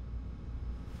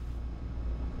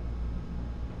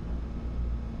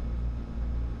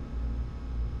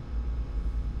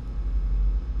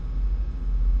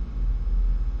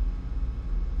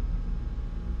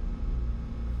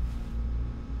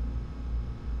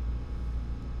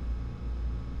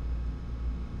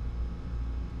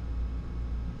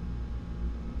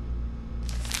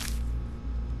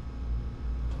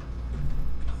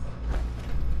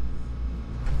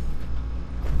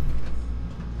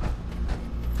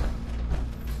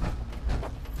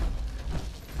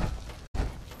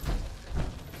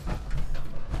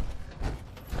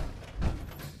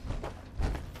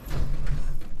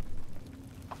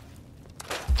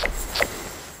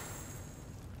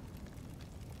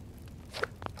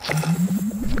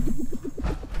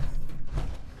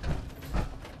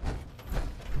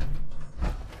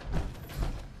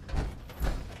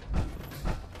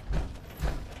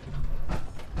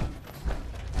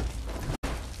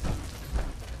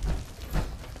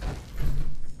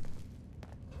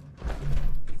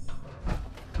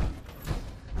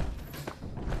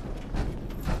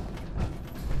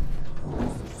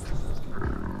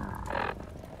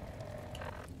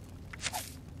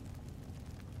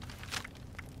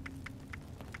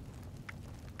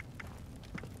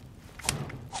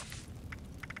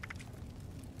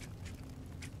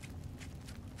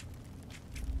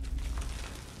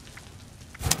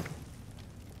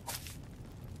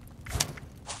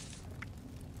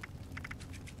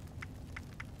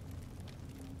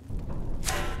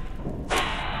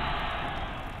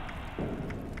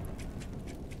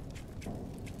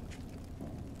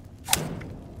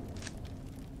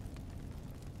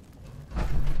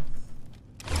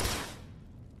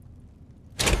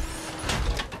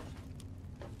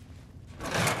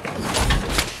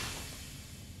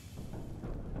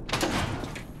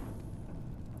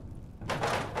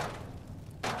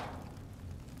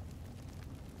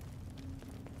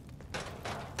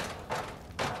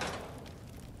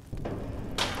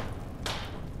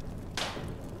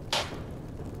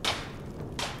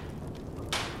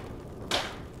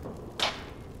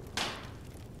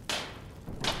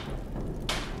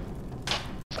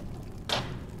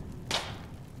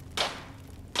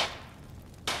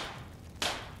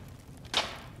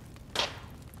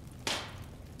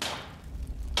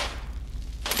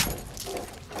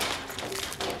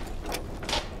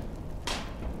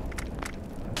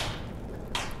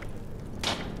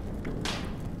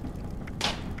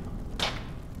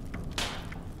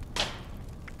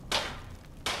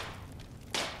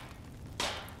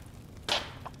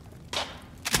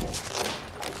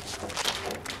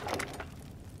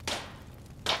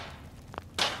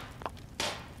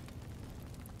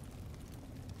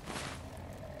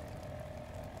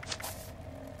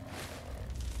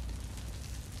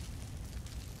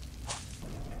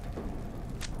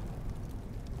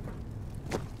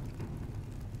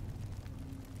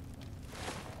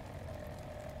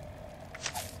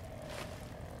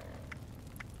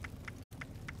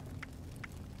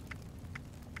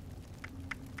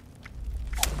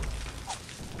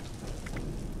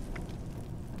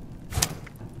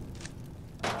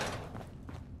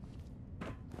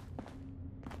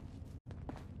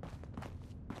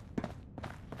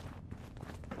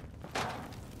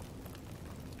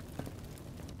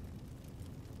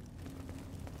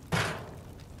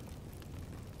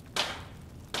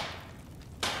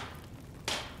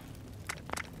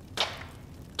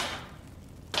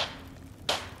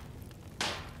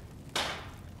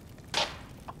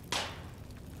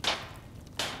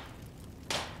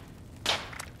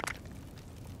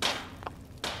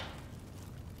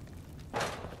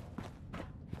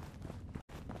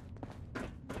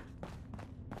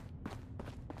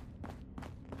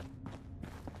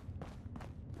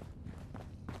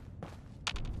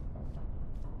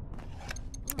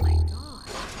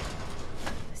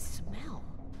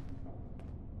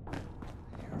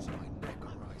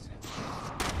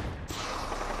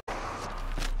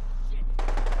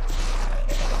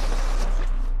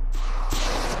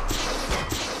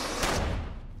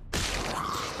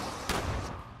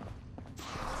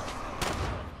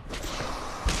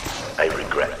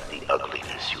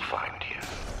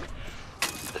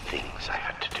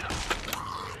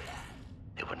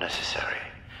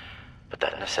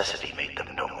 necessity made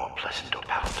them no more pleasant or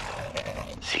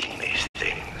palatable. Seeing these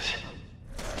things,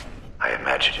 I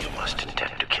imagine you must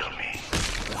intend to kill me.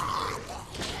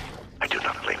 I do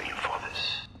not blame you for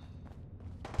this.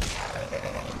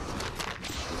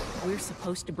 We're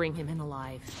supposed to bring him in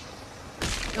alive.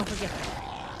 Don't forget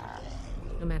that.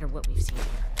 No matter what we've seen here.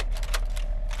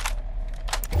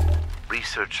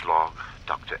 Research log,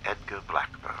 Dr. Edgar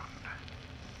Blackburn.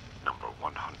 Number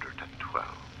 112.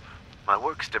 My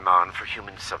work's demand for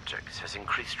human subjects has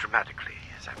increased dramatically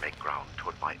as I make ground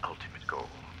toward my ultimate goal.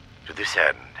 To this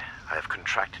end, I have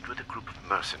contracted with a group of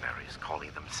mercenaries calling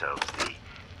themselves the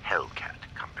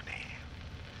Hellcat Company.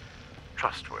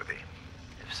 Trustworthy,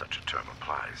 if such a term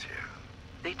applies here.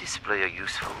 They display a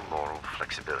useful moral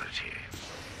flexibility.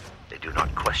 They do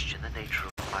not question the nature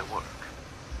of my work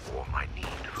or my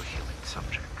need for human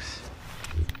subjects.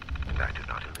 And I do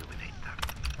not illuminate them.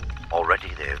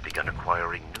 Already they have begun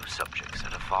acquiring new subjects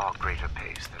at a far greater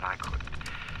pace than I could,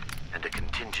 and a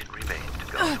contingent remained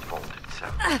to guard the vault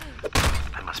itself.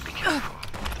 I must be careful.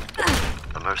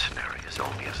 A mercenary is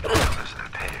only as loyal as their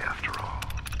pay, after all.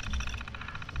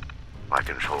 My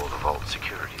control of the vault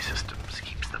security systems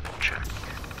keeps them in check.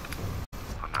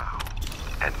 For now,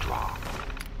 and long.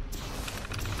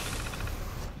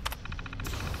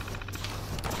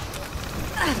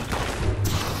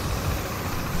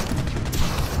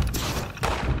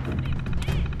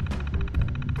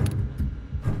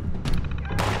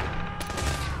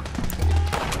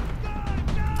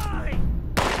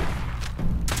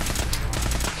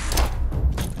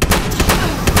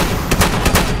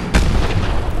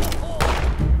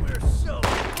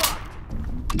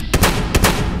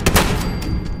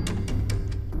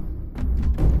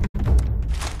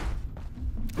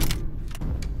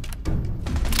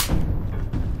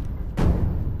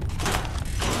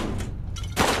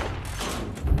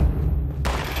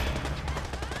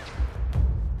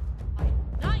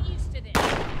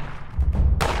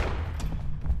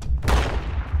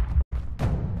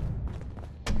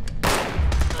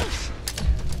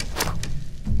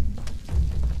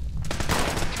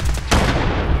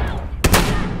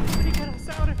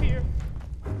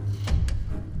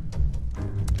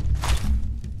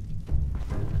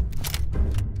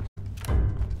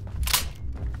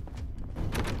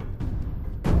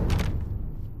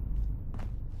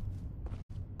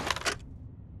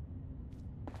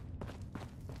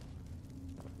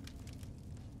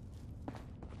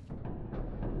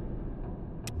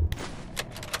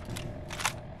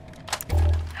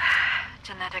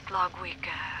 Genetic log week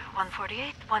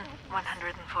 148,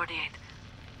 148.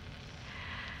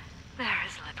 There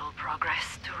is little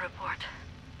progress to report.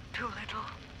 Too little.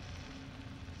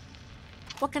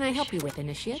 What can I help you with,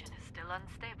 Initiate? Is still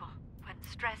unstable. When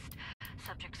stressed,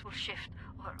 subjects will shift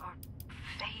or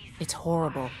phase. It's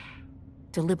horrible.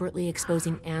 Deliberately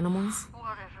exposing animals,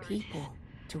 Whatever people,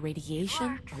 to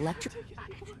radiation, electric... But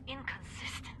it's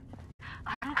inconsistent.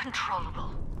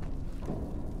 Uncontrollable.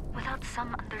 Without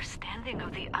some understanding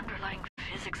of the underlying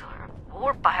physics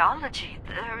or biology,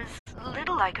 there is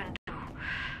little I can do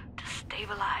to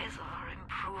stabilize or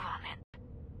improve on it.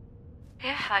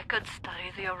 If I could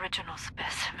study the original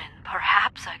specimen,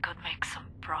 perhaps I could make some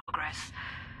progress.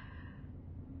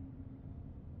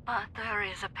 But there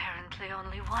is apparently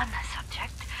only one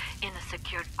subject in a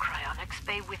secured cryonics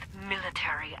bay with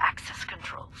military access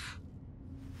controls.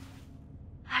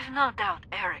 I've no doubt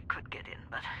Eric could get in,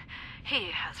 but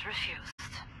he has refused.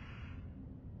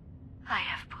 I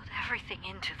have put everything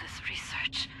into this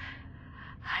research.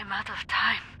 I'm out of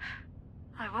time.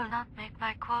 I will not make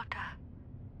my quota.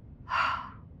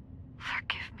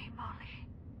 Forgive me, Molly.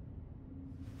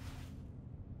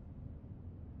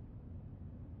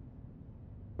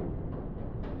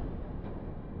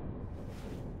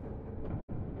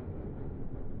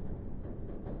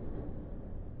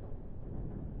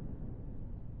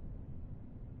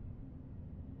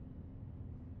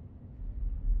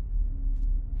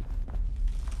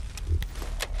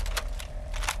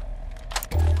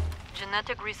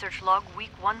 Genetic Research Log,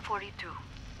 Week 142.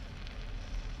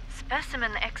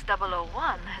 Specimen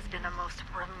X001 has been a most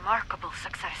remarkable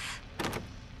success.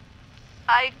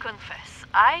 I confess,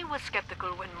 I was skeptical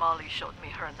when Molly showed me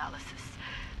her analysis.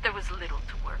 There was little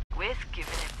to work with,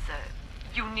 given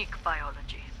its unique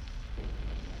biology.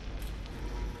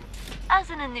 As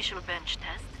an initial bench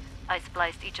test, I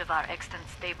spliced each of our extant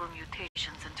stable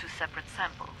mutations into separate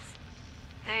samples.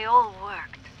 They all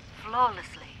worked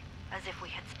flawlessly, as if we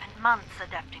had spent months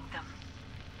adapting them.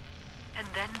 And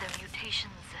then the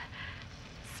mutations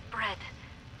spread.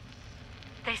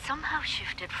 They somehow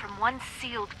shifted from one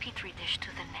sealed petri dish to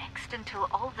the next until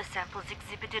all the samples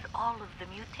exhibited all of the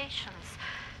mutations.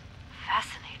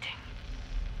 Fascinating.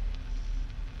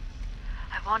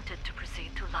 I wanted to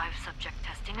proceed to live subject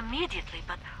testing immediately,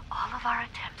 but all of our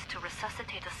attempts to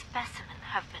resuscitate a specimen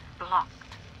have been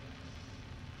blocked.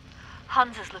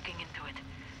 Hans is looking into it.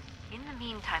 In the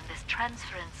meantime, this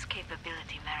transference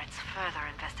capability merits further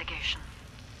investigation.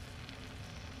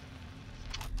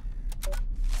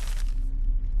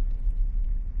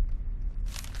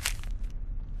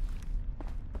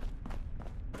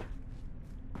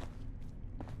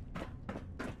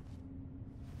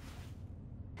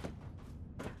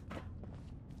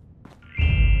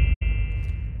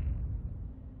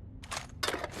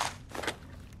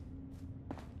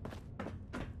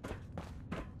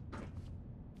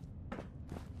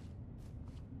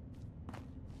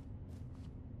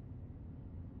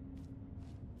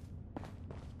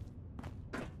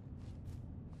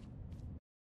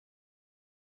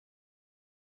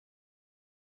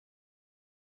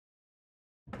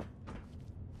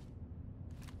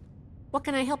 What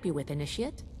can I help you with,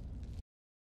 Initiate?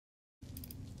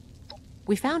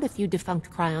 We found a few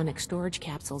defunct cryonic storage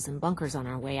capsules and bunkers on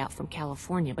our way out from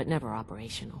California, but never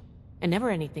operational. And never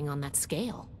anything on that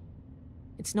scale.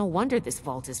 It's no wonder this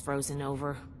vault is frozen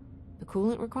over. The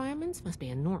coolant requirements must be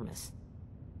enormous.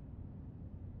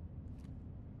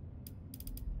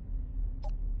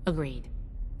 Agreed.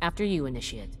 After you,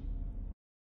 Initiate.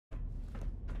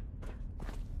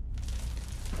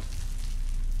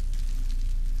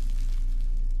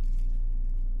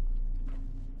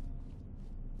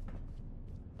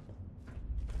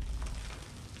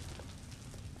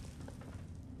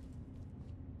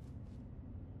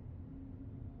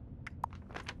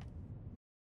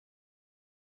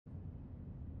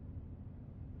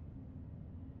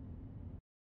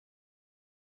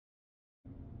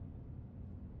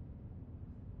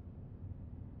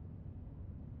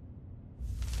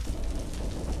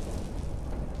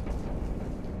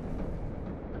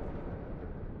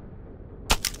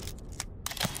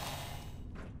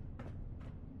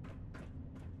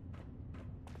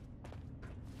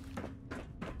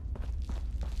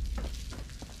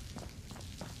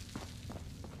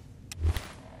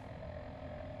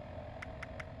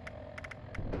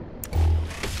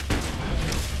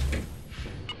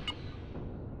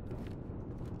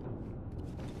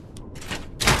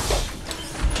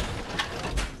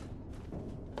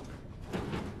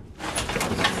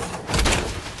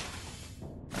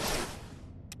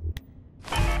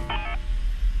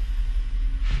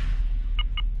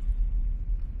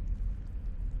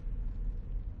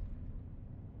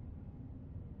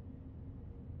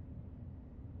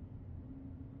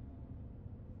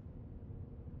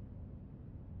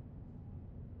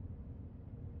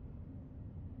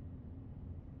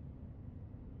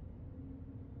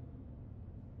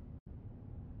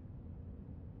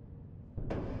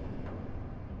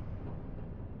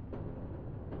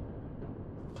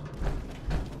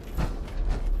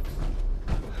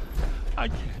 I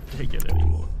can't take it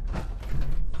anymore.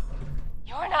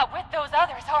 You're not with those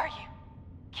others, are you?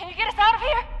 Can you get us out of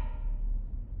here?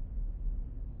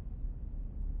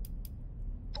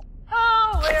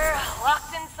 Oh, we're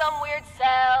locked in some weird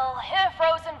cell, in a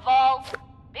frozen vault,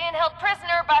 being held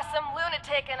prisoner by some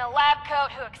lunatic in a lab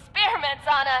coat who experiments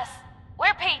on us.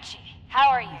 We're peachy. How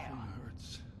are you? It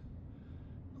hurts.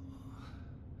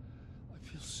 I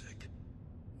feel sick.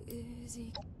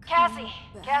 Cassie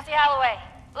Holloway.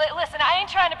 Listen, I ain't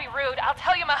trying to be rude. I'll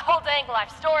tell you my whole dang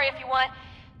life story if you want.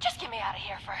 Just get me out of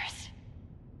here first.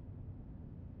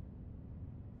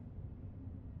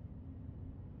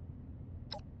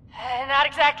 Not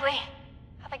exactly.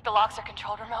 I think the locks are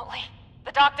controlled remotely.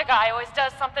 The doctor guy always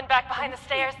does something back behind the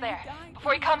stairs there,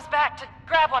 before he comes back to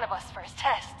grab one of us for his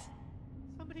tests.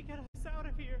 Somebody get us out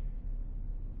of here.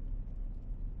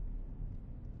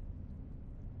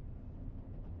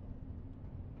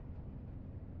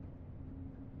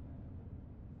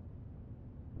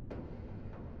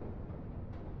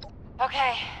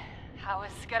 Okay, I was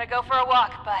gonna go for a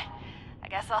walk, but I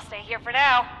guess I'll stay here for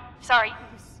now. Sorry,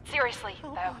 seriously,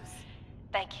 though.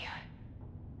 Thank you.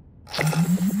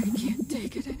 I can't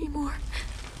take it anymore.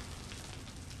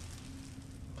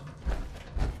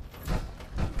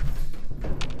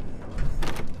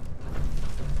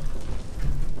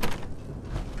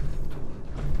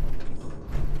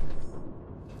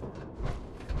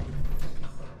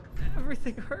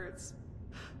 Everything hurts.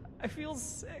 I feel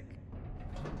sick.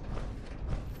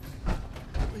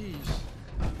 Please,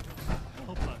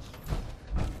 help us.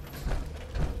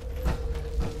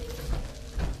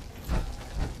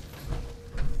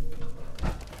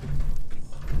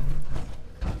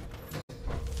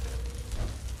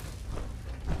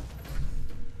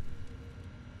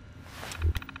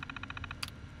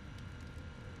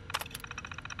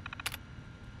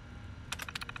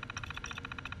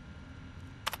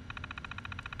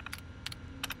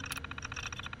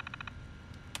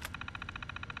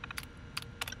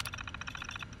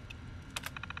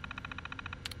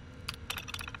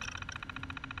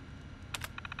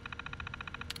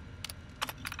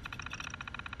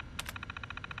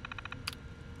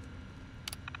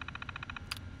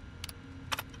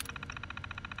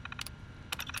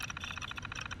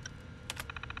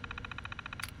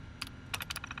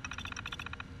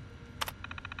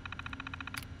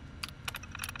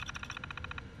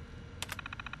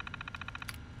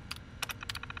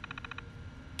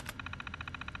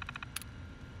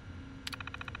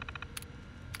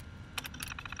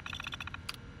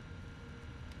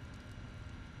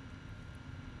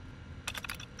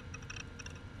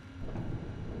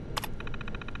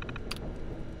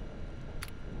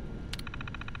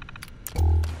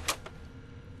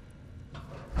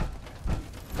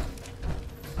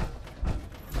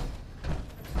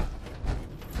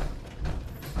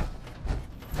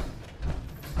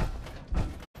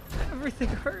 Everything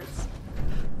hurts.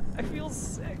 I feel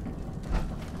sick.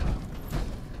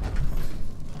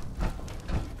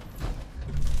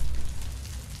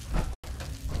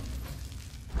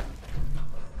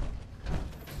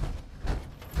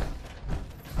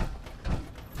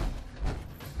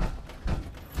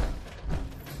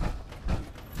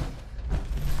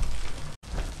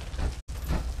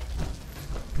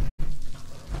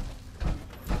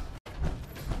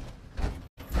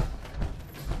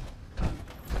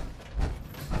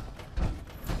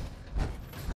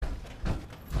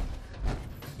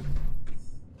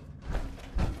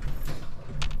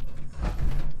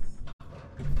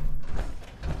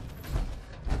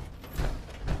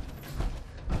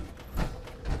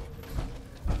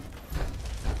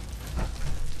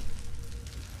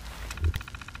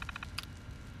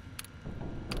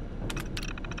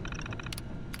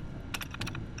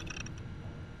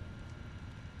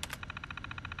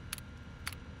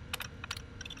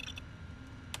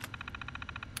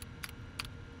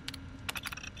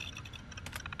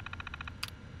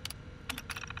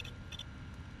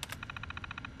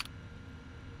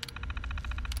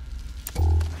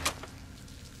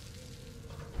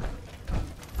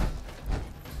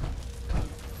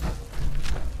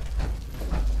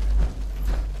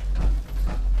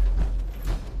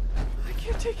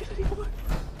 Take it anymore.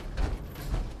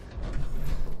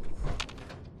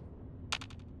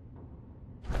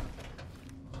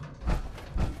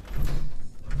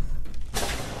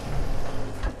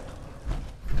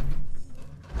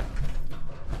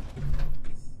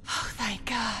 Oh, thank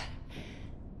God.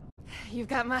 You've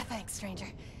got my thanks, stranger.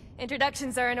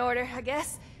 Introductions are in order, I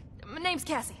guess. My name's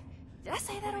Cassie. Did I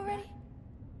say that already?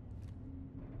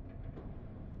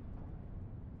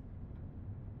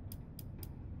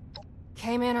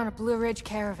 Came in on a Blue Ridge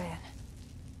caravan.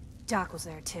 Doc was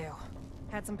there too.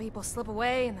 Had some people slip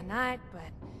away in the night, but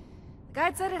the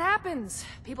guide said it happens.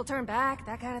 People turn back,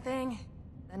 that kind of thing.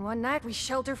 Then one night we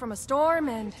shelter from a storm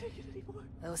and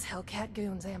those Hellcat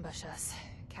goons ambush us,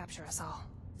 capture us all.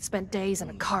 Spent days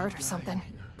in a cart or something,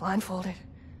 blindfolded,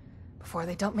 before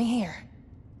they dumped me here.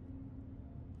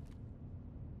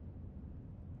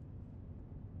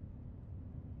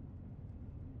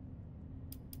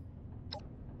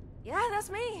 Yeah, that's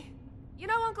me. You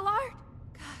know Uncle Art?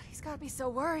 God, he's gotta be so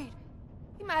worried.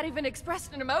 He might even express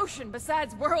an emotion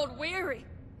besides world weary.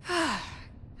 I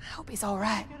hope he's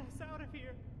alright. Get us out of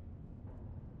here.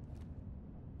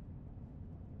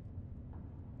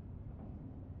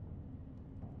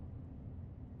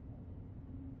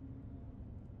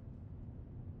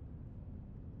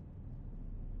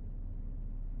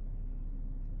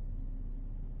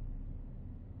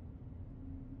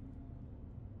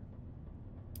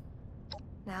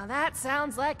 Now that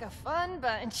sounds like a fun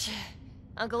bunch.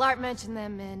 Uncle Art mentioned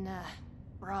them in,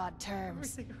 broad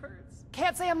terms. Everything hurts.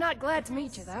 Can't say I'm not glad to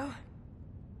meet you, though.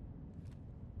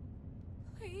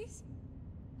 Please?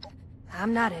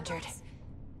 I'm not injured.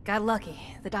 Got lucky.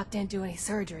 The doc didn't do any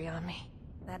surgery on me.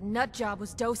 That nut job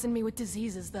was dosing me with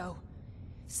diseases, though.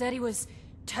 Said he was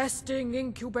testing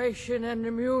incubation and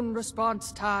immune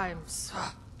response times.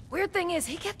 Weird thing is,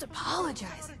 he kept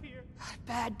apologizing.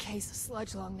 Bad case of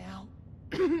sludge lung now.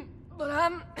 But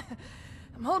I'm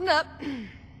holding up.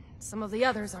 Some of the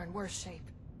others are in worse shape.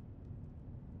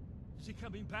 Is he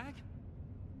coming back?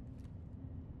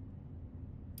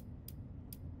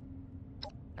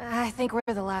 I think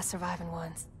we're the last surviving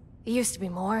ones. It used to be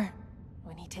more.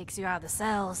 When he takes you out of the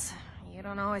cells, you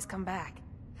don't always come back.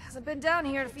 Hasn't been down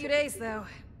here in a few days, though.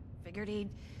 Figured he'd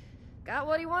got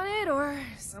what he wanted, or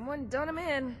someone done him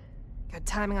in. Good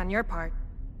timing on your part.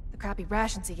 The crappy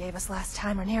rations he gave us last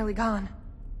time are nearly gone.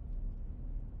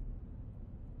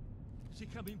 Is he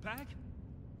coming back?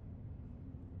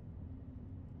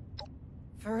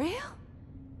 For real?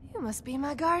 You must be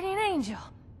my guardian angel.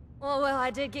 Well, I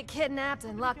did get kidnapped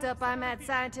and locked up by mad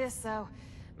scientists, so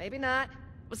maybe not.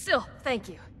 But still, thank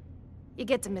you. You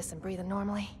get to miss him breathing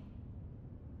normally.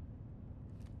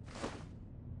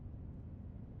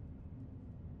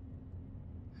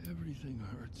 Everything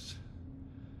hurts.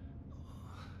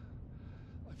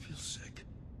 I feel sick.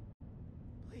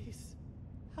 Please,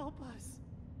 help us.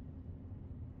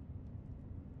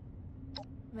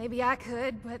 Maybe I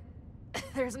could, but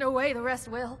there's no way the rest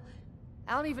will.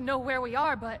 I don't even know where we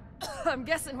are, but I'm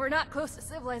guessing we're not close to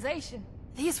civilization.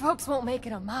 These folks won't make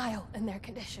it a mile in their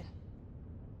condition.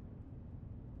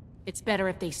 It's better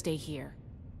if they stay here.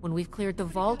 When we've cleared the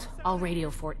vault, I'll radio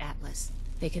Fort Atlas.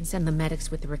 They can send the medics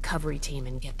with the recovery team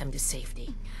and get them to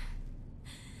safety.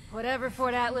 Whatever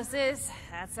Fort Atlas is,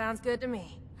 that sounds good to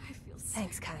me. I feel sick.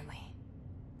 Thanks kindly.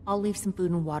 I'll leave some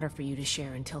food and water for you to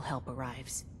share until help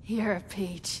arrives. You're a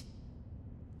peach.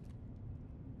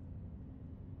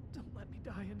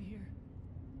 die in here.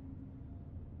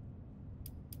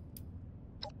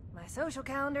 My social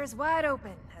calendar's wide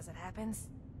open, as it happens.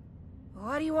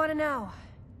 What do you want to know?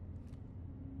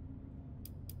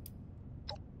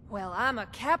 Well, I'm a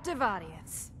captive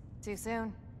audience. Too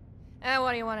soon?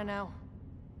 What do you want to know?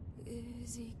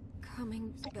 Is he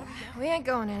coming back? We ain't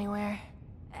going anywhere.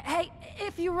 Hey,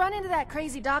 if you run into that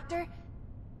crazy doctor,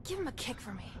 give him a kick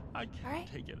for me. I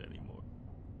can't take it anymore.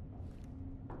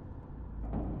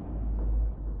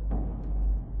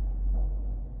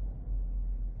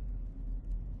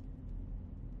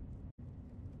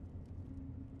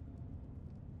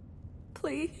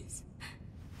 Please,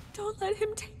 don't let him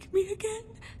take me again.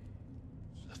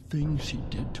 The things he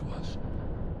did to us.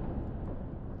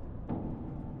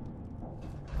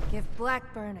 Give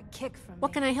Blackburn a kick from me.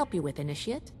 What can I help you with,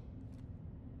 Initiate?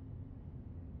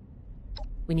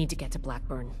 We need to get to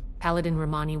Blackburn. Paladin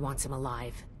Romani wants him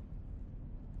alive.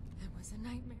 It was a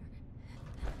nightmare.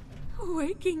 A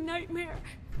waking nightmare.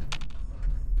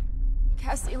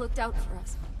 Cassie looked out for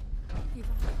us. Even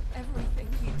everything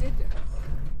he did to her.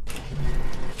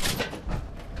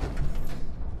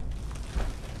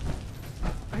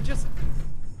 I just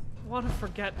want to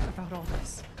forget about all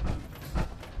this.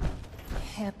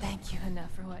 Can't thank you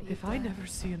enough for what you've If done. I never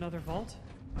see another vault,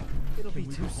 it'll be Can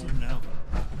we too go soon. home now?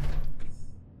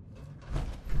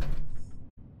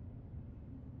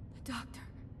 The doctor.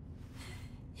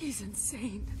 He's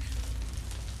insane.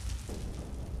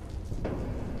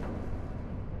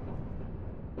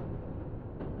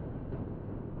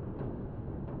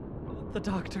 The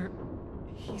doctor,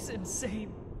 he's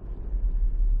insane.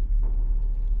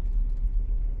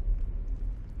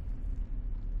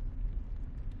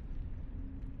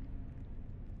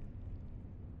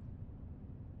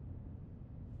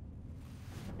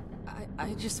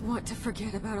 I just want to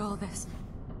forget about all this.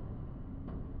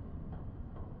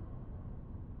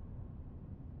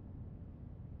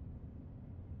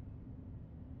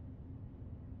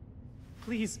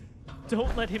 Please,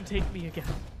 don't let him take me again.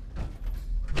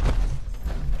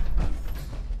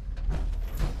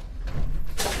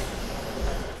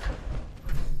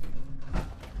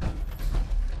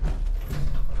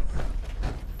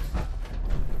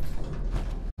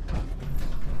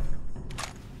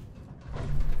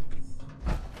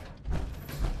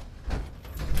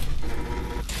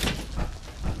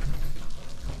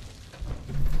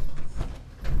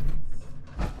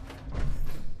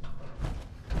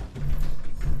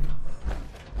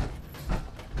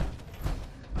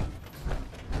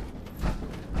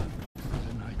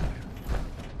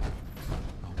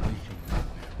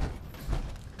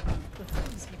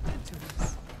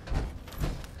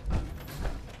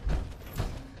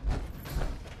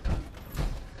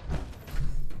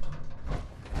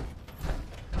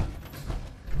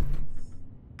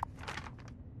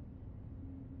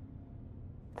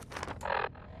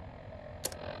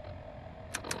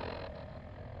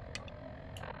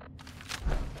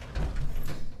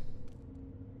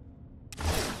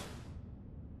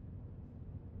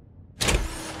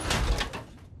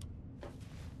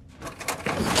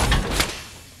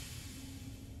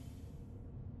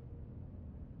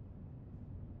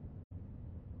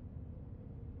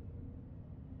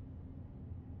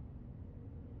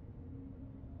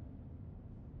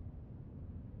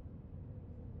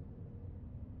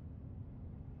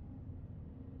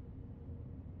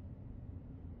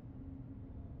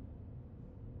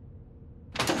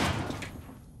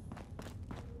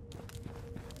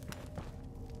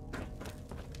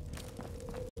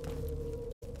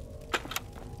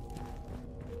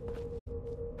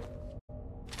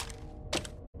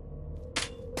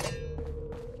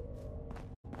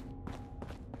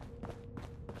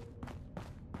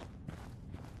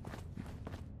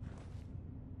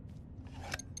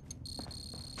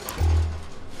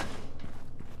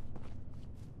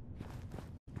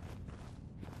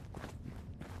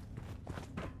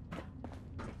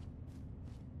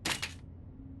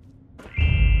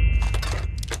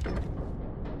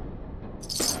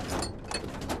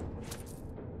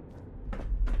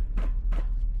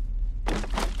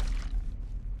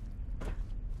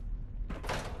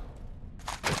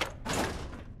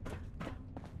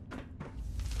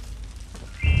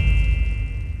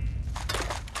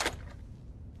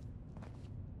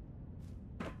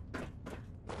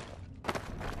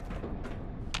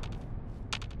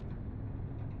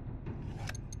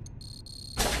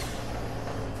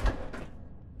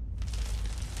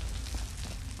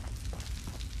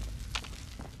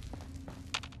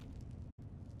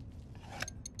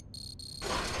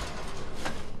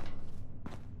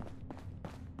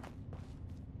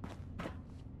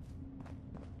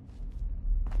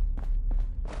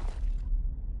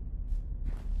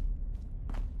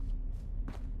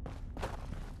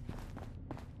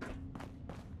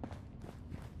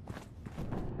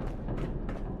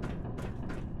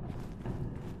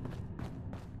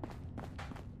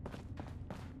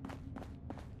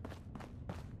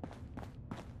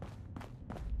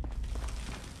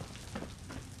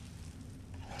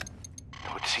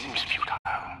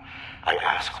 I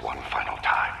ask one final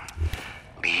time.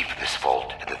 Leave this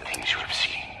vault and the things you have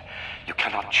seen. You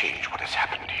cannot change what has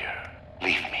happened here.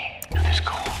 Leave me to this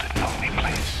cold and lonely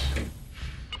place.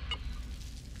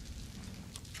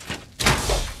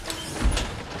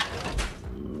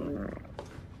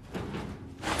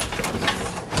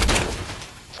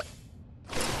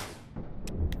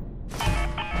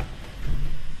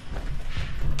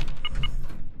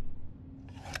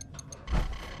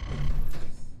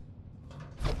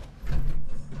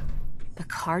 The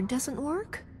card doesn't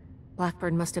work?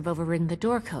 Blackburn must have overridden the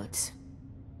door codes.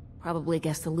 Probably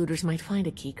guessed the looters might find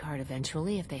a key card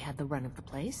eventually if they had the run of the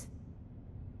place.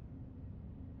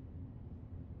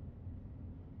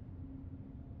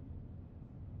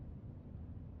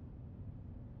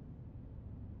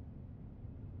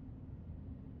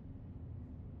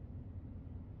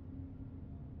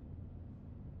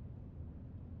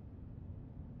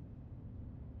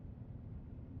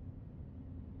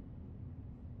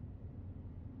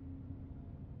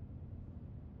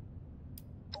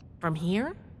 From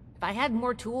here? If I had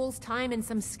more tools, time, and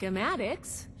some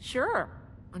schematics, sure.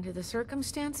 Under the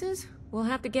circumstances, we'll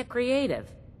have to get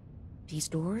creative. These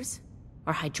doors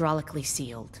are hydraulically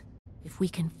sealed. If we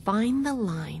can find the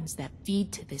lines that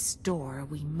feed to this door,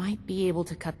 we might be able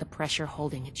to cut the pressure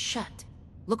holding it shut.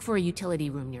 Look for a utility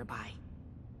room nearby.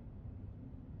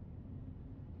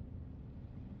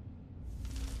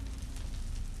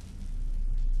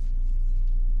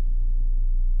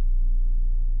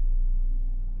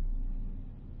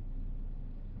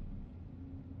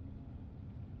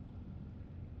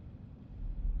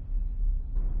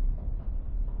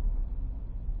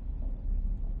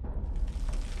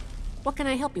 What can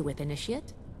I help you with,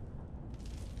 Initiate?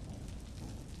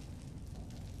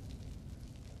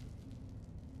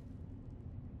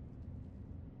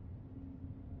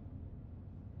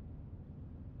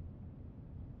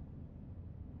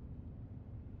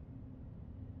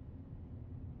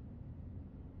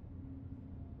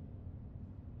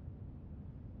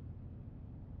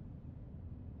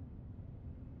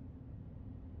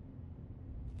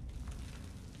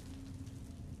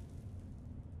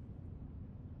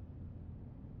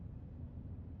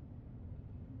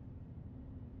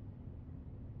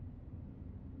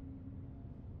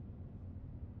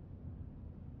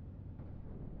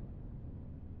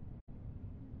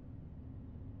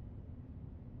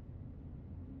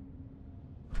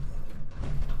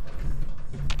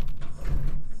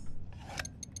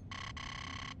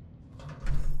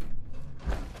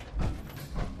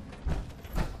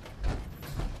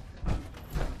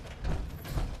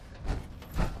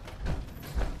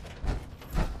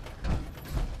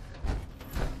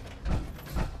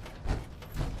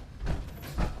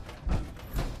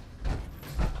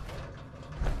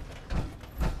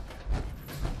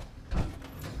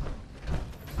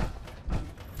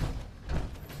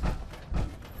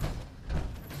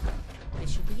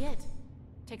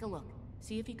 Take a look.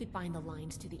 See if you could find the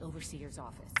lines to the Overseer's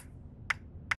office.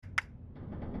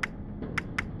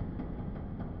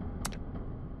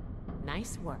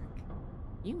 Nice work.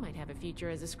 You might have a future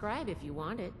as a scribe if you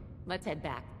want it. Let's head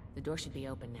back. The door should be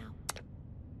open now.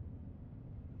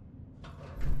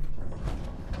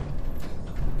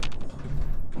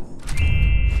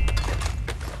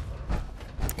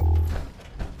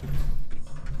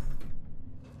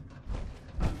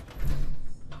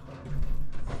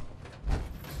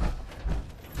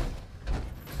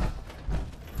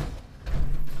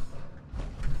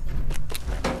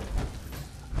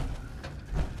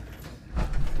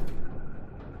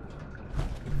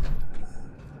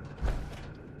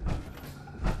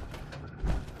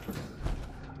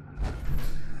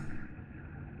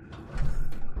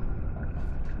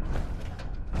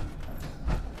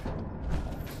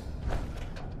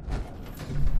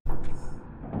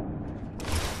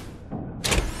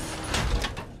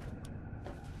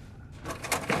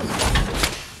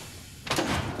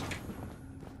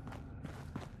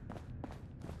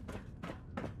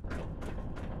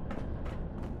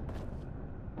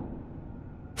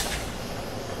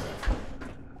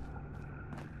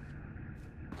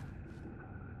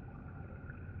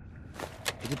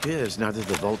 It appears neither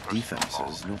the Vault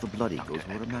defenses nor the Blood Eagles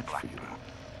were a match for you.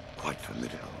 Quite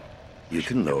formidable. You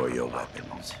can lower your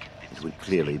weapons. It would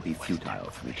clearly be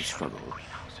futile for me to struggle,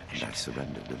 and I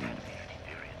surrendered willingly.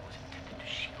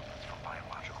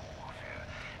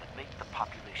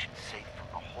 Population safe from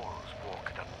the horrors war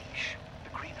could unleash.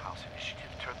 The Greenhouse Initiative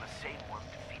turned the same work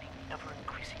to feeding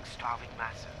ever-increasing starving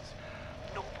masses.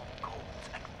 Noble goals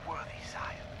and worthy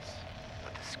science.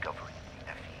 The discovery of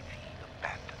the FEV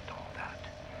abandoned all that.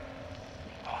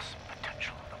 The awesome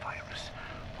potential of the virus,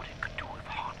 what it could do if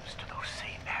harnessed to those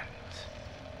same ends.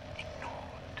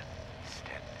 Ignored.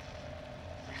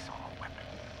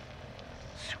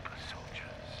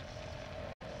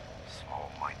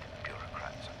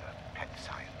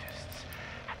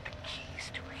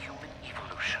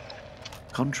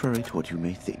 Contrary to what you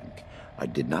may think, I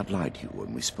did not lie to you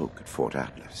when we spoke at Fort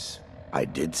Atlas. I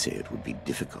did say it would be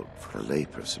difficult for a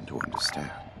layperson to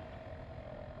understand.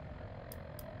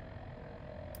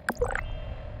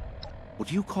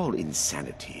 What you call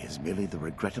insanity is merely the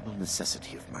regrettable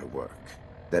necessity of my work.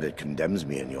 That it condemns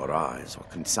me in your eyes or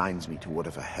consigns me to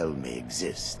whatever hell may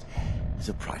exist is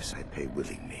a price I pay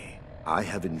willingly. I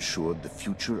have ensured the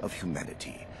future of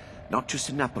humanity, not just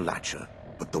in Appalachia,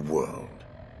 but the world.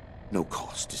 No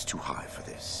cost is too high for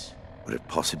this. Were it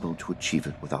possible to achieve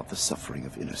it without the suffering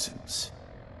of innocence,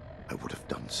 I would have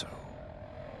done so.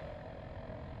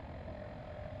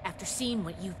 After seeing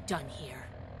what you've done here,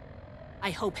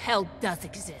 I hope hell does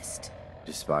exist.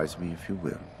 Despise me if you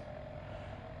will.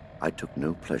 I took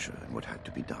no pleasure in what had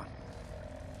to be done.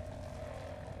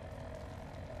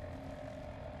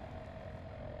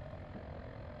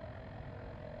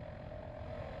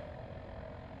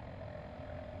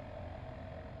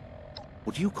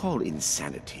 What you call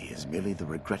insanity is merely the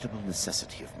regrettable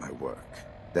necessity of my work.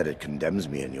 That it condemns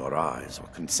me in your eyes or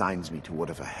consigns me to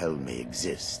whatever hell may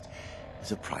exist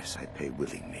is a price I pay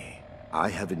willingly. I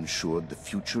have ensured the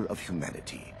future of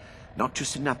humanity, not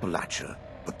just in Appalachia,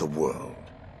 but the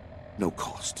world. No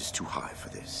cost is too high for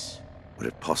this. Were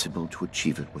it possible to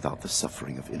achieve it without the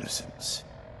suffering of innocence,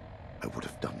 I would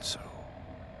have done so.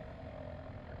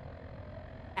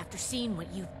 After seeing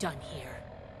what you've done here,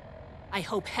 I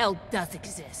hope hell does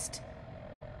exist.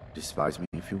 Despise me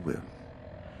if you will.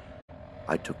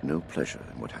 I took no pleasure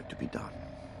in what had to be done.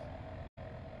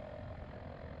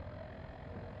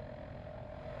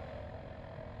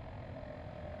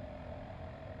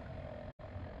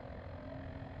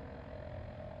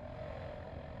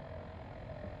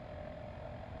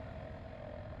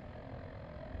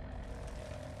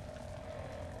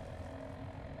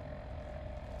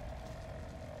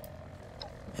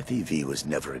 FEV was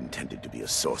never intended to be a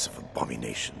source of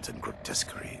abominations and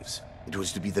grotesqueries. It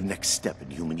was to be the next step in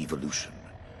human evolution.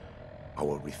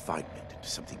 Our refinement into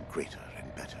something greater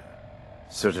and better.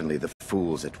 Certainly the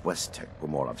fools at West Tech were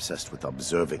more obsessed with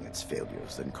observing its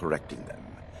failures than correcting them.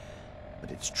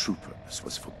 But its true purpose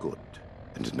was for good.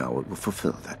 And now it will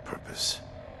fulfill that purpose.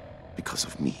 Because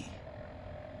of me.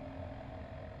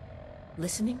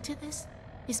 Listening to this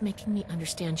is making me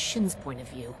understand Shin's point of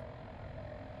view.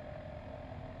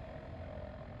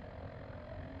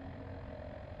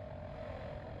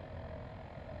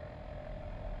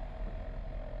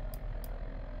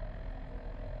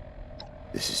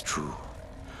 This is true.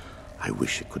 I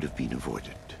wish it could have been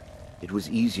avoided. It was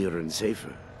easier and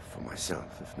safer, for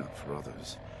myself, if not for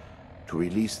others, to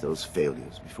release those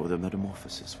failures before their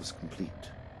metamorphosis was complete.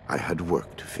 I had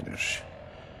work to finish,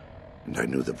 and I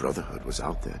knew the Brotherhood was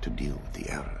out there to deal with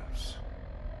the errors.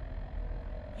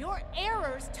 Your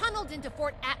errors tunneled into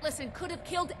Fort Atlas and could have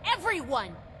killed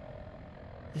everyone!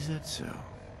 Is that so?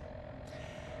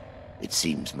 It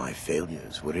seems my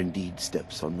failures were indeed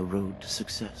steps on the road to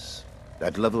success.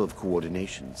 That level of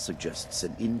coordination suggests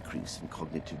an increase in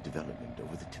cognitive development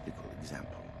over the typical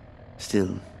example.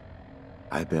 Still,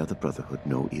 I bear the Brotherhood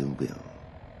no ill will.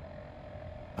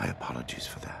 My apologies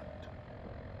for that.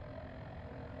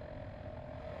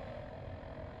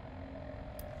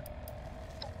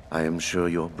 I am sure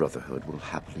your Brotherhood will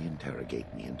happily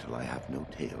interrogate me until I have no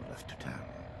tale left to tell.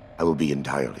 I will be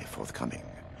entirely forthcoming,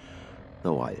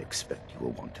 though I expect you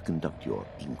will want to conduct your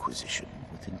inquisition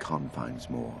within confines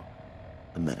more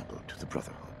amenable to the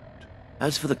Brotherhood.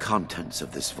 As for the contents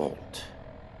of this vault,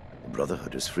 the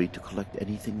Brotherhood is free to collect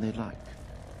anything they like.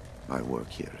 My work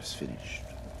here is finished.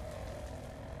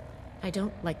 I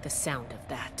don't like the sound of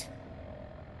that.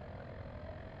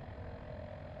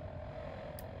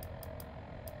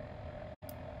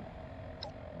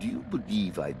 Do you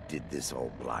believe I did this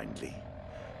all blindly?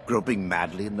 Groping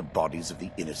madly in the bodies of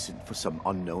the innocent for some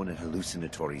unknown and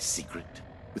hallucinatory secret?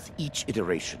 With each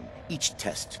iteration, each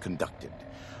test conducted,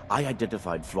 I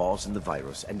identified flaws in the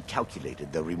virus and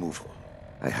calculated their removal.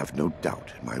 I have no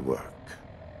doubt in my work.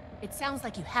 It sounds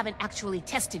like you haven't actually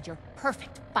tested your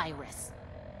perfect virus.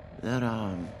 There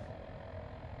are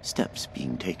steps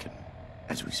being taken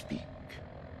as we speak.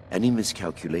 Any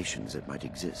miscalculations that might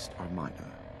exist are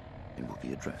minor and will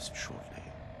be addressed shortly.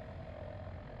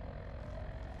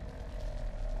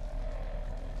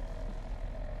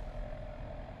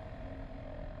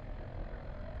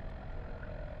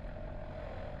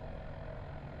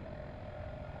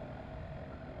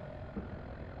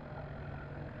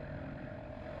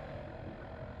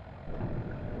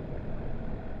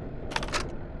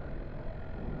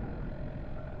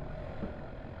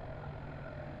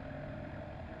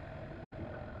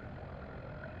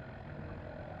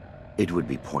 It would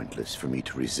be pointless for me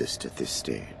to resist at this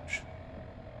stage.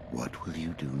 What will you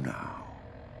do now?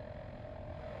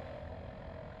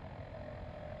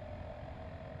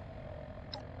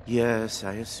 Yes,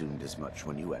 I assumed as much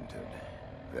when you entered.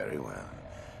 Very well.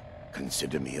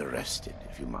 Consider me arrested,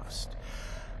 if you must.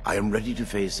 I am ready to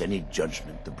face any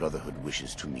judgment the Brotherhood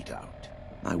wishes to mete out.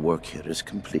 My work here is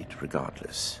complete,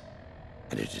 regardless.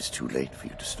 And it is too late for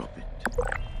you to stop it.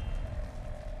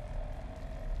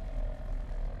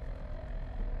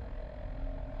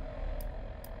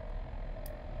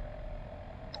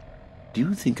 Do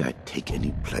you think I take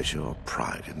any pleasure or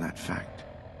pride in that fact?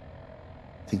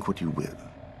 Think what you will,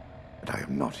 but I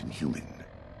am not inhuman.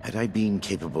 Had I been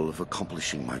capable of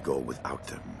accomplishing my goal without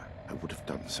them, I would have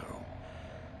done so.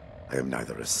 I am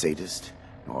neither a sadist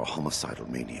nor a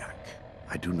homicidal maniac.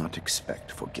 I do not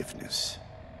expect forgiveness.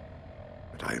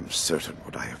 But I am certain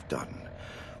what I have done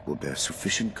will bear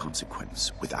sufficient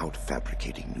consequence without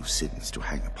fabricating new sins to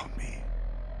hang upon me.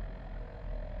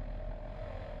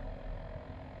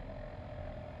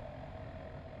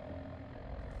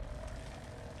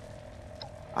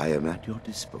 I am at your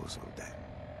disposal, then.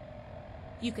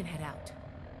 You can head out.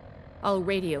 I'll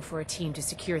radio for a team to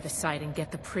secure the site and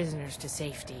get the prisoners to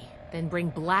safety. Then bring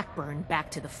Blackburn back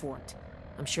to the fort.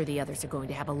 I'm sure the others are going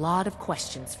to have a lot of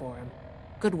questions for him.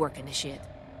 Good work, Initiate.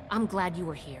 I'm glad you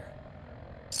were here.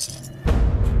 Think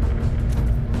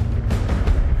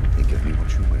of me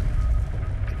what you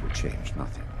will. It will change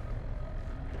nothing.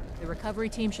 The recovery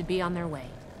team should be on their way.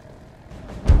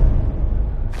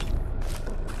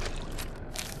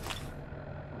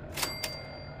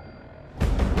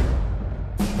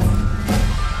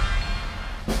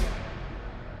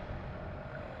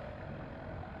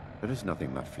 There is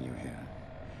nothing left for you here.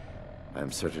 I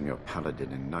am certain your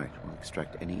paladin and knight will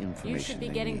extract any information You should be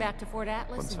they getting need back to Fort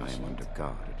Atlas. once I am under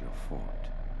guard at your fort.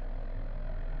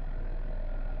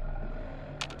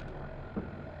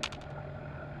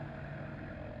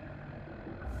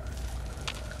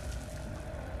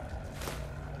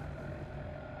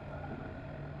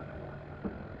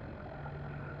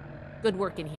 Good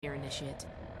work in here, Initiate.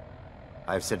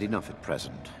 I've said enough at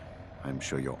present. I'm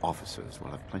sure your officers will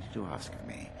have plenty to ask of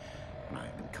me when I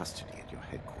am in custody at your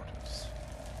headquarters.